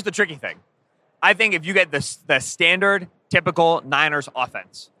 So here's the tricky thing. I think if you get the standard, typical Niners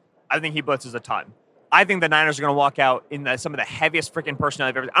offense, I think he blitzes a ton. I think the Niners are going to walk out in some of the heaviest freaking personnel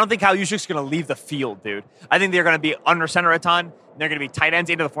I've ever seen. I don't think Kyle Juszczyk's going to leave the field, dude. I think they're going to be under center a ton. They're going to be tight ends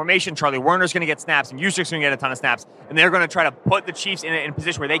into the formation. Charlie Werner's going to get snaps, and Juszczyk's going to get a ton of snaps. And they're going to try to put the Chiefs in a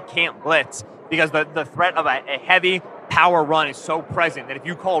position where they can't blitz because the threat of a heavy power run is so present that if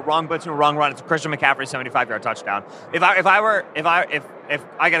you call wrong blitz and wrong run, it's a Christian McCaffrey 75-yard touchdown. If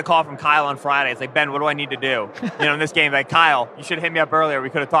I get a call from Kyle on Friday, it's like, Ben, what do I need to do? In this game, like, Kyle, you should have hit me up earlier. We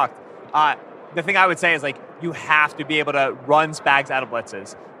could have talked. The thing I would say is, like, you have to be able to run Spags out of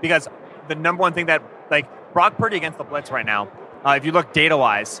blitzes because the number one thing that, like, Brock Purdy against the blitz right now, if you look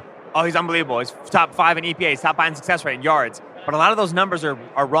data-wise, he's unbelievable. He's top 5 in EPA. He's top 5 in success rate in yards. But a lot of those numbers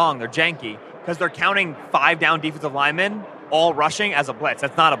are wrong. They're janky because they're counting 5 down defensive linemen all rushing as a blitz.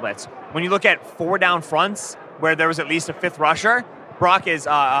 That's not a blitz. When you look at 4 down fronts where there was at least a 5th rusher, Brock is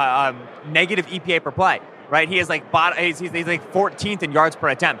negative EPA per play. Right, he is like he's like 14th in yards per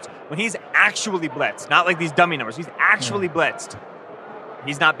attempt. When he's actually blitzed, not like these dummy numbers, he's actually blitzed.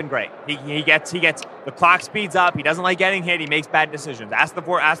 He's not been great. He gets the clock speeds up. He doesn't like getting hit. He makes bad decisions. Ask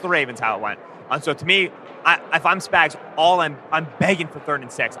the Ravens how it went. So to me, if I'm Spags, I'm begging for 3rd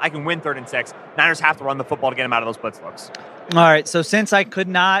and 6. I can win 3rd and 6. Niners have to run the football to get him out of those blitz looks. All right. So since I could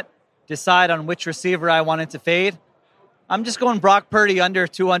not decide on which receiver I wanted to fade, I'm just going Brock Purdy under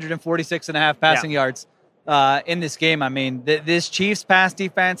 246.5 passing yards. In this game. I mean, this Chiefs pass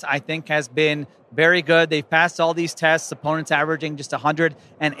defense, I think, has been very good. They've passed all these tests. Opponents averaging just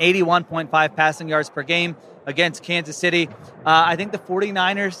 181.5 passing yards per game against Kansas City. I think the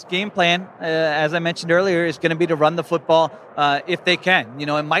 49ers game plan, as I mentioned earlier, is going to be to run the football if they can.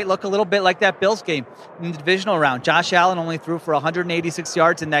 It might look a little bit like that Bills game in the divisional round. Josh Allen only threw for 186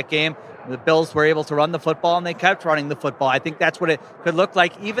 yards in that game. The Bills were able to run the football, and they kept running the football. I think that's what it could look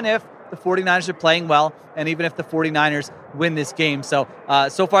like, even if the 49ers are playing well, and even if the 49ers win this game. So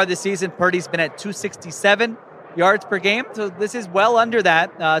far this season, Purdy's been at 267 yards per game. So this is well under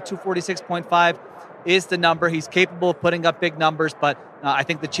that. 246.5 is the number. He's capable of putting up big numbers, but I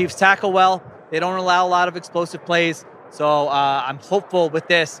think the Chiefs tackle well. They don't allow a lot of explosive plays. So I'm hopeful with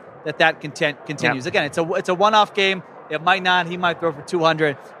this that continues. Yep. Again, it's a one-off game. It might not. He might throw for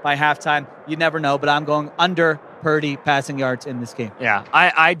 200 by halftime. You never know, but I'm going under Purdy passing yards in this game. Yeah,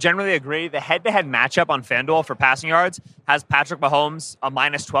 I generally agree. The head-to-head matchup on FanDuel for passing yards has Patrick Mahomes a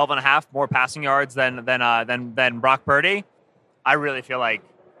minus 12.5 more passing yards than Brock Purdy. I really feel like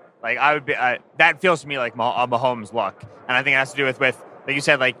Like I would be, that feels to me like Mahomes' luck, and I think it has to do with like you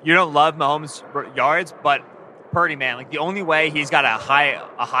said, like you don't love Mahomes' yards, but Purdy, man, like the only way he's got a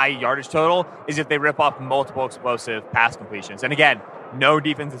high yardage total is if they rip off multiple explosive pass completions. And again, no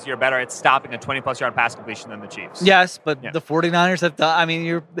defense this year better at stopping a 20-plus yard pass completion than the Chiefs. Yes, but the 49ers have done. I mean,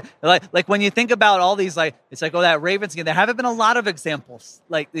 you're like when you think about all these, like it's like, oh, that Ravens game. There haven't been a lot of examples.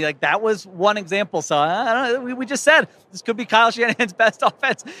 Like that was one example. So I don't know. We just said this could be Kyle Shanahan's best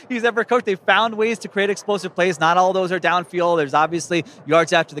offense he's ever coached. They found ways to create explosive plays. Not all those are downfield. There's obviously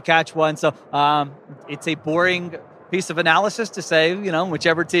yards after the catch one. So it's a boring piece of analysis to say,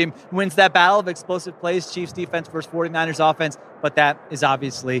 whichever team wins that battle of explosive plays, Chiefs defense versus 49ers offense, but that is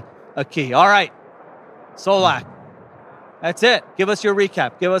obviously a key. All right, Solak, that's it. Give us your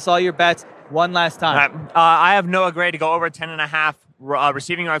recap. Give us all your bets one last time. I have Noah Gray to go over 10.5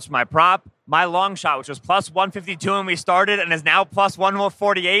 receiving yards for my prop. My long shot, which was plus 152 when we started and is now plus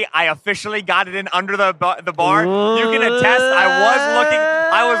 148, I officially got it in under the bar. You can attest.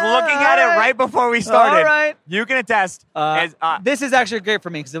 I was looking at it right before we started. All right. You can attest. This is actually great for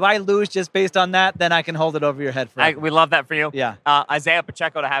me because if I lose just based on that, then I can hold it over your head forever. We love that for you. Yeah. Isaiah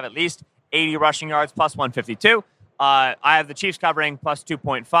Pacheco to have at least 80 rushing yards, plus 152. I have the Chiefs covering plus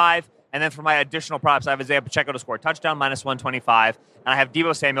 2.5. And then for my additional props, I have Isaiah Pacheco to score a touchdown, minus 125. And I have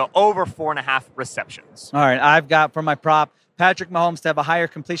Deebo Samuel over 4.5 receptions. All right. I've got for my prop, Patrick Mahomes to have a higher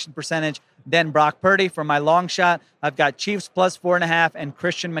completion percentage than Brock Purdy. For my long shot, I've got Chiefs plus 4.5 and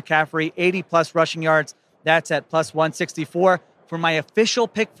Christian McCaffrey, 80-plus rushing yards. That's at plus 164. For my official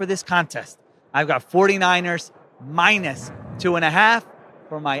pick for this contest, I've got 49ers minus 2.5.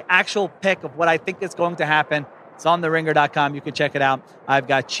 For my actual pick of what I think is going to happen, it's on theringer.com. You can check it out. I've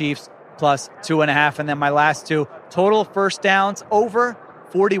got Chiefs plus 2.5. And then my last two, total first downs over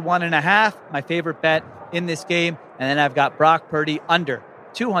 41.5. My favorite bet in this game. And then I've got Brock Purdy under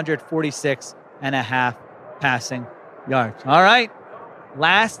 246.5 passing yards. All right.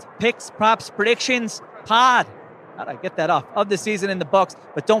 Last picks, props, predictions pod. How'd I get that off? Of the season in the books.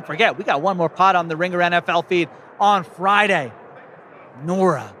 But don't forget, we got one more pod on the Ringer NFL feed on Friday.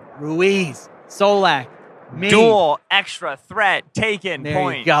 Nora, Ruiz, Solak, me. Dual, extra, threat, taken, there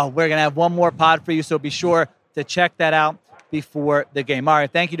point. You go. We're going to have one more pod for you, so be sure to check that out before the game. All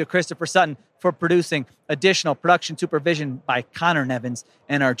right, thank you to Christopher Sutton for producing. Additional production supervision by Connor Nevins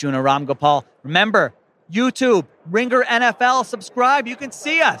and Arjuna Ramgopal. Remember, YouTube, Ringer NFL, subscribe. You can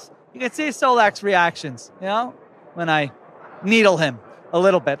see us. You can see Solak's reactions, when I needle him a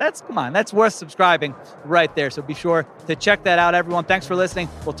little bit. That's worth subscribing right there. So be sure to check that out, everyone. Thanks for listening.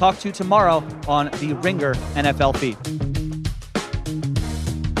 We'll talk to you tomorrow on the Ringer NFL feed.